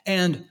be.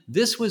 And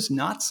this was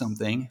not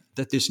something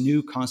that this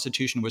new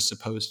constitution was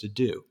supposed to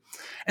do.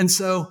 And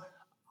so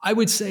I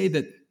would say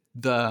that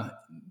the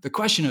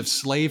question of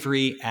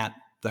slavery at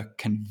the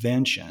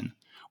convention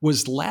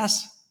was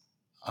less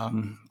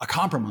a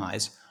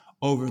compromise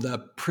over the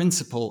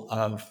principle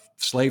of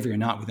slavery or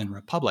not within a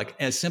republic,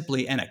 as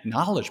simply an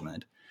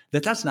acknowledgement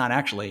that that's not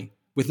actually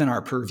within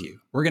our purview.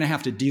 We're going to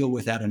have to deal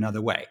with that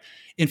another way.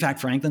 In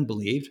fact, Jefferson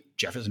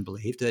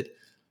believed that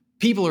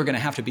people are going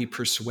to have to be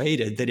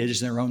persuaded that it is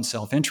their own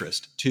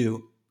self-interest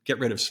to get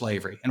rid of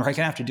slavery. And we're going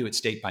to have to do it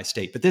state by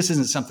state. But this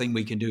isn't something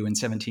we can do in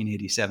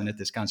 1787 at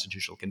this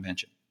Constitutional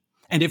Convention.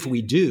 And if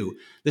we do,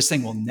 this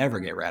thing will never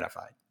get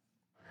ratified.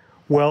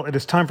 Well, it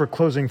is time for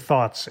closing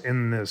thoughts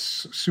in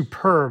this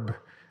superb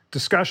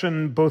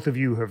discussion. Both of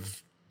you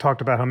have talked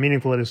about how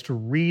meaningful it is to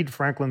read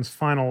Franklin's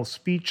final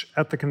speech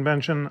at the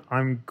convention.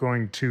 I'm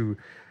going to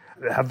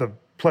have the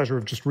pleasure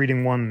of just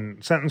reading one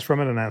sentence from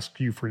it and ask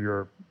you for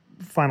your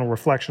final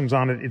reflections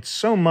on it. It's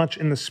so much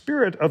in the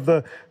spirit of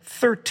the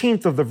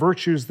 13th of the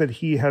virtues that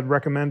he had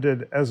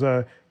recommended as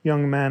a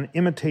young man: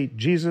 imitate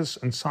Jesus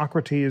and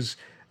Socrates.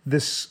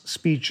 This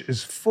speech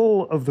is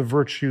full of the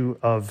virtue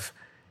of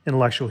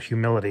intellectual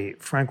humility.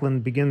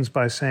 Franklin begins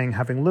by saying,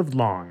 having lived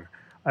long,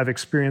 I've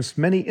experienced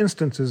many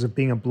instances of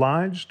being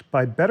obliged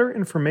by better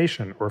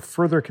information or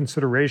further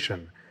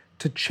consideration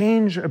to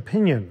change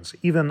opinions,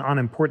 even on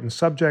important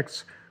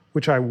subjects,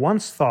 which I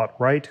once thought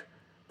right,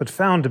 but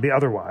found to be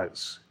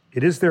otherwise.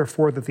 It is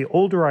therefore that the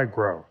older I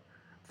grow,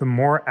 the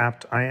more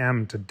apt I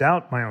am to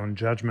doubt my own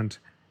judgment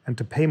and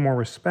to pay more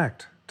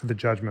respect to the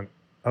judgment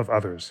of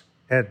others.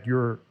 Ed,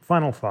 your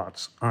final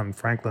thoughts on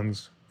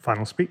Franklin's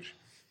final speech?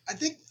 I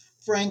think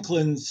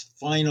Franklin's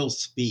final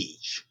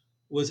speech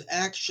was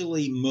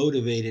actually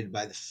motivated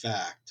by the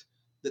fact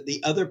that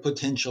the other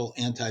potential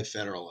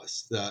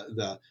anti-federalists,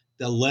 the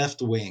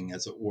left wing,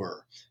 as it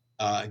were,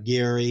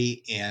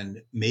 Gary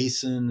and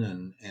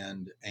Mason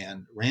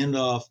and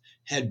Randolph,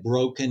 had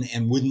broken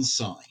and wouldn't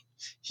sign.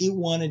 He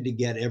wanted to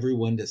get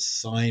everyone to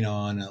sign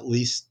on, at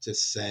least to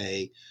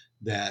say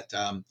that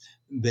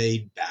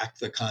they backed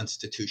the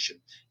Constitution.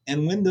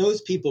 And when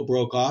those people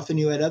broke off and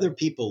you had other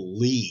people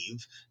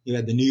leave, you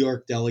had the New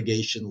York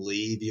delegation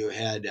leave, you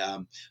had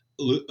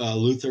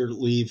Luther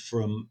leave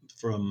from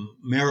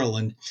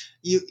Maryland,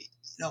 you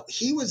know,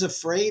 he was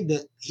afraid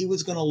that he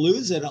was going to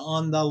lose it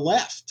on the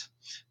left,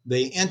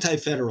 the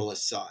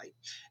anti-federalist side.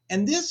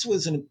 And this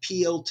was an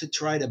appeal to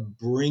try to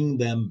bring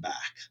them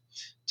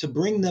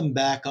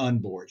back on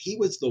board. He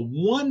was the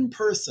one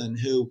person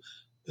who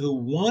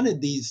wanted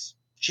these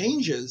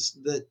changes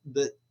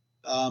that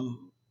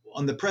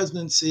on the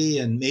presidency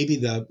and maybe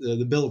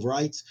the Bill of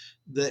Rights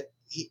that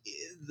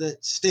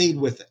stayed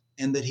with it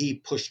and that he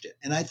pushed it.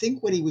 And I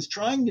think what he was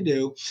trying to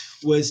do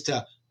was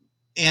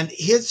and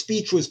his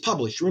speech was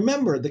published.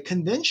 Remember, the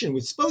convention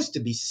was supposed to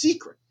be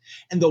secret.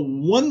 And the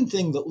one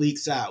thing that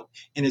leaks out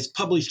and is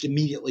published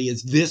immediately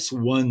is this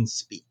one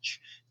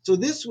speech. So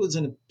this was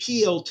an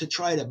appeal to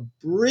try to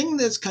bring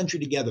this country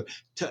together,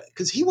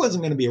 because he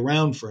wasn't going to be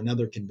around for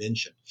another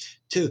convention,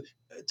 to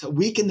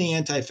weaken the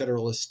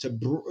anti-federalists,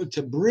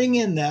 to bring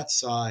in that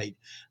side.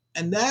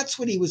 And that's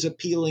what he was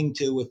appealing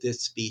to with this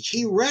speech.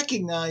 He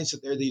recognized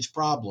that there are these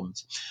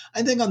problems.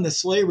 I think on the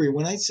slavery,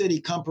 when I said he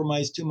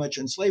compromised too much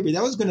on slavery,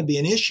 that was going to be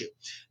an issue.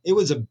 It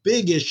was a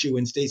big issue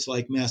in states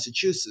like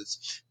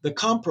Massachusetts. The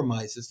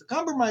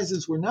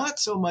compromises were not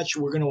so much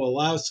we're going to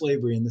allow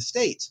slavery in the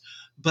states,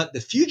 but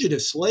the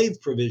fugitive slave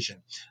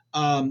provision,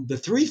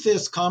 the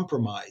 3/5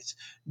 compromise,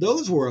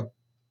 those were a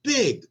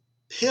big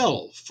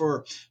pill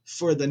for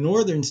the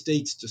northern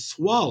states to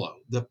swallow.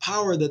 The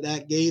power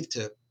that gave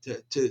to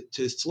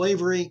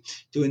slavery,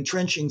 to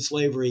entrenching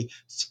slavery,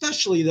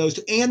 especially those,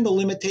 and the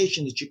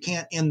limitation that you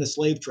can't end the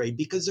slave trade,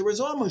 because there was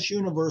almost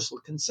universal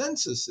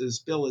consensus, as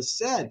Bill has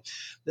said,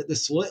 that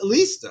at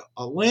least the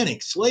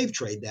Atlantic slave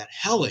trade, that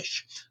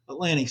hellish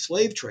Atlantic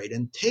slave trade,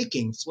 and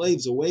taking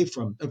slaves away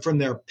from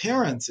their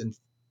parents in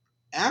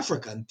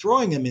Africa and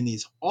throwing them in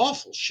these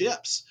awful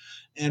ships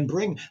and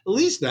at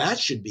least that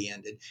should be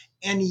ended.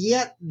 And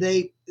yet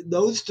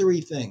those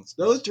three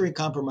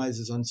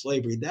compromises on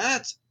slavery,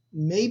 that's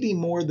maybe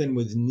more than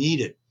was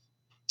needed.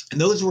 And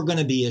those were going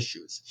to be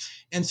issues.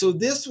 And so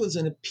this was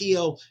an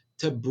appeal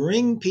to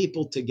bring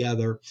people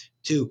together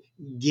to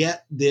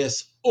get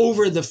this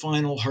over the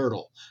final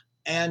hurdle.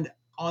 And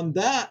on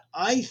that,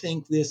 I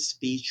think this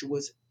speech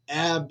was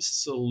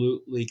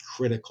absolutely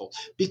critical,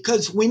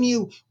 because when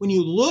you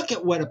look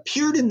at what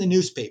appeared in the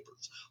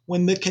newspapers,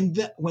 when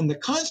the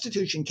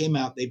Constitution came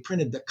out, they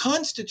printed the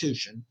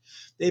Constitution,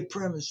 they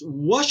printed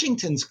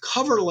Washington's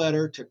cover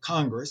letter to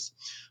Congress,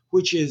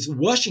 which is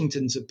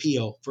Washington's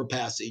appeal for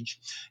passage.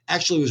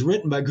 Actually, it was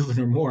written by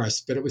Gouverneur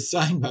Morris, but it was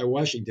signed by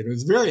Washington. It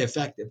was very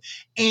effective.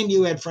 And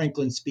you had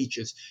Franklin's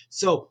speeches.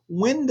 So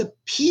when the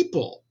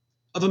people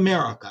of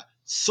America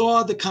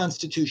saw the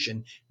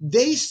Constitution,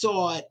 they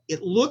saw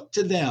it looked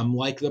to them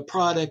like the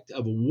product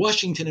of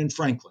Washington and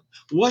Franklin.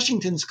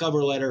 Washington's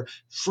cover letter,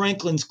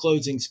 Franklin's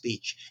closing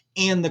speech,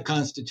 and the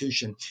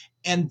Constitution.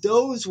 And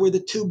those were the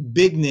two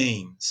big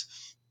names.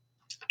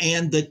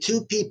 And the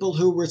two people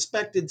who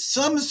respected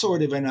some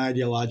sort of an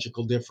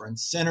ideological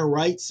difference, center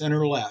right,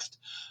 center left.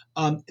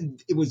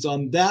 It was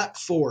on that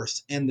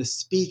force, and the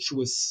speech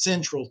was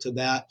central to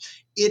that.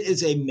 It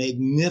is a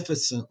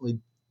magnificently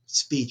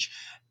speech.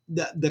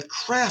 The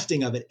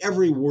crafting of it,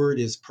 every word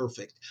is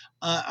perfect.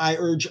 I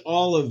urge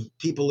all of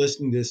people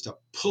listening to this to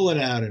pull it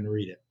out and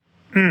read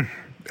it.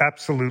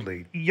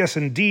 Absolutely. Yes,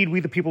 indeed. We,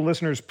 the people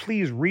listeners,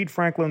 please read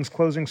Franklin's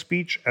closing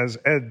speech, as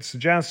Ed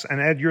suggests. And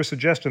Ed, your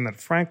suggestion that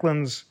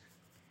Franklin's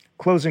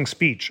closing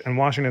speech and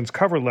Washington's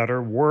cover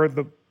letter were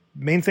the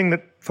main thing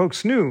that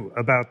folks knew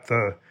about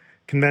the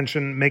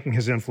convention, making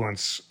his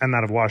influence and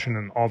that of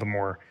Washington all the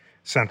more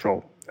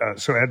central.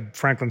 So Ed,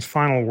 Franklin's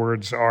final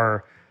words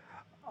are,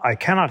 "I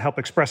cannot help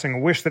expressing a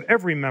wish that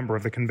every member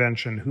of the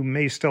convention who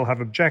may still have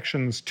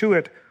objections to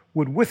it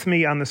would with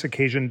me on this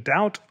occasion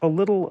doubt a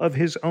little of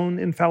his own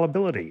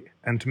infallibility,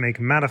 and to make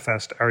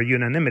manifest our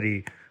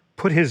unanimity,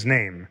 put his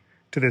name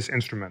to this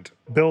instrument."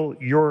 Bill,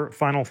 your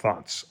final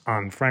thoughts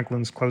on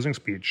Franklin's closing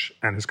speech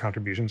and his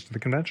contributions to the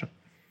convention.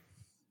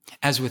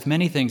 As with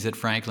many things that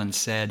Franklin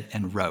said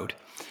and wrote,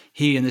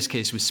 he, in this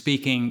case, was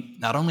speaking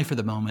not only for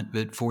the moment,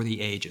 but for the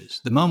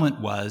ages. The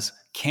moment was,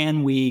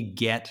 can we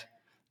get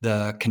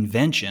the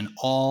convention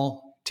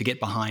all to get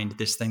behind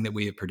this thing that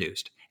we have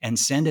produced and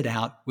send it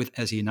out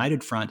as a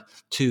united front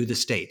to the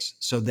states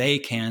so they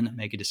can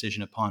make a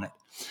decision upon it?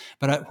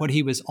 But what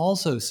he was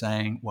also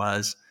saying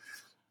was,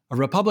 a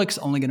republic's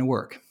only going to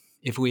work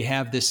if we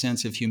have this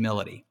sense of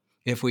humility,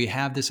 if we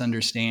have this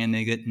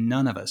understanding that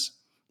none of us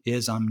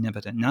is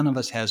omnipotent, none of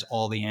us has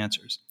all the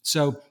answers.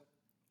 So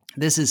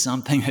this is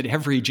something that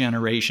every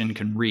generation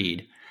can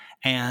read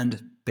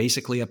and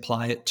basically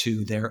apply it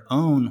to their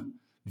own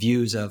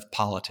views of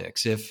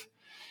politics.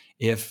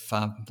 If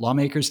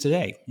lawmakers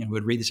today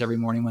would read this every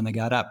morning when they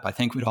got up, I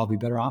think we'd all be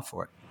better off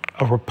for it.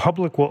 A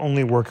republic will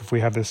only work if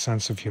we have this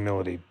sense of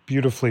humility.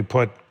 Beautifully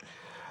put.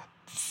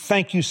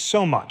 Thank you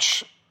so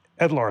much,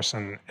 Ed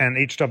Larson and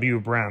H.W.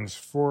 Brands,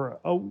 for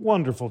a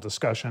wonderful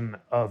discussion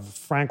of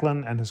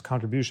Franklin and his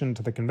contribution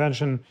to the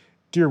convention.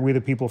 Dear We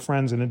the People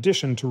friends, in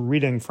addition to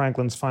reading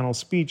Franklin's final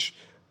speech,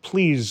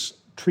 please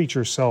treat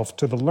yourself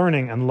to the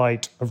learning and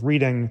light of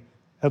reading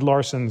Ed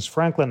Larson's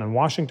Franklin and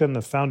Washington,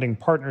 the Founding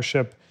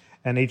Partnership,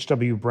 and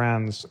H.W.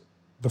 Brands'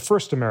 The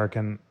First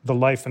American, The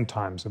Life and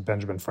Times of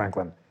Benjamin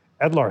Franklin.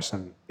 Ed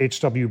Larson,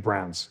 H.W.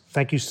 Brands,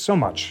 thank you so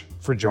much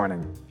for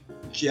joining.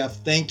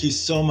 Jeff, thank you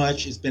so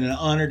much. It's been an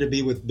honor to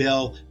be with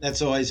Bill.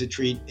 That's always a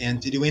treat,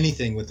 and to do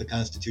anything with the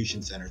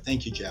Constitution Center.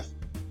 Thank you, Jeff.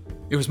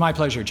 It was my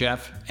pleasure,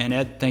 Jeff. And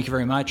Ed, thank you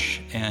very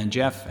much. And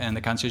Jeff and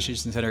the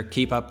Constitution Center,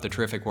 keep up the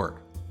terrific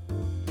work.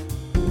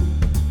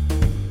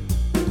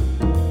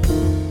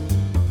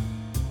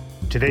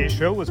 Today's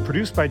show was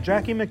produced by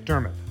Jackie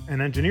McDermott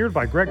and engineered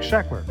by Greg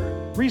Scheckler.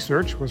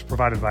 Research was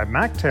provided by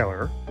Mac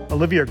Taylor,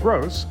 Olivia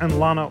Gross, and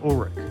Lana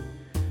Ulrich.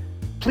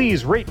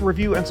 Please rate,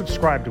 review, and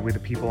subscribe to We the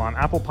People on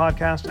Apple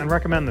Podcasts and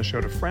recommend the show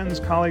to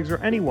friends, colleagues, or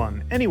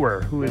anyone,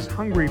 anywhere who is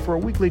hungry for a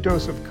weekly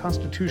dose of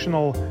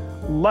constitutional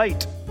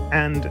light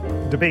and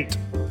debate.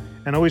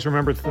 And always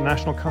remember that the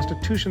National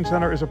Constitution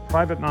Center is a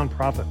private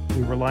nonprofit.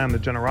 We rely on the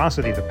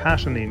generosity, the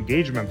passion, the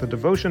engagement, the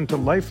devotion to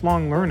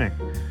lifelong learning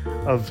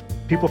of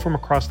people from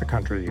across the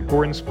country who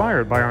are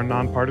inspired by our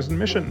nonpartisan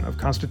mission of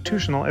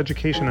constitutional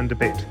education and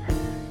debate.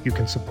 You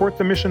can support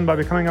the mission by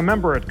becoming a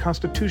member at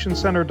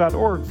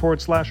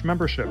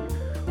constitutioncenter.org/membership,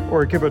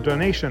 or give a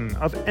donation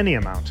of any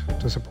amount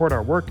to support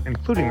our work,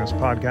 including this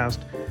podcast,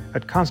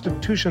 at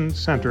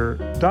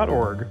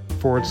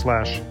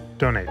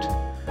constitutioncenter.org/donate.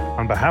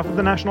 On behalf of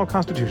the National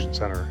Constitution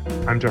Center,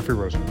 I'm Jeffrey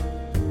Rosen.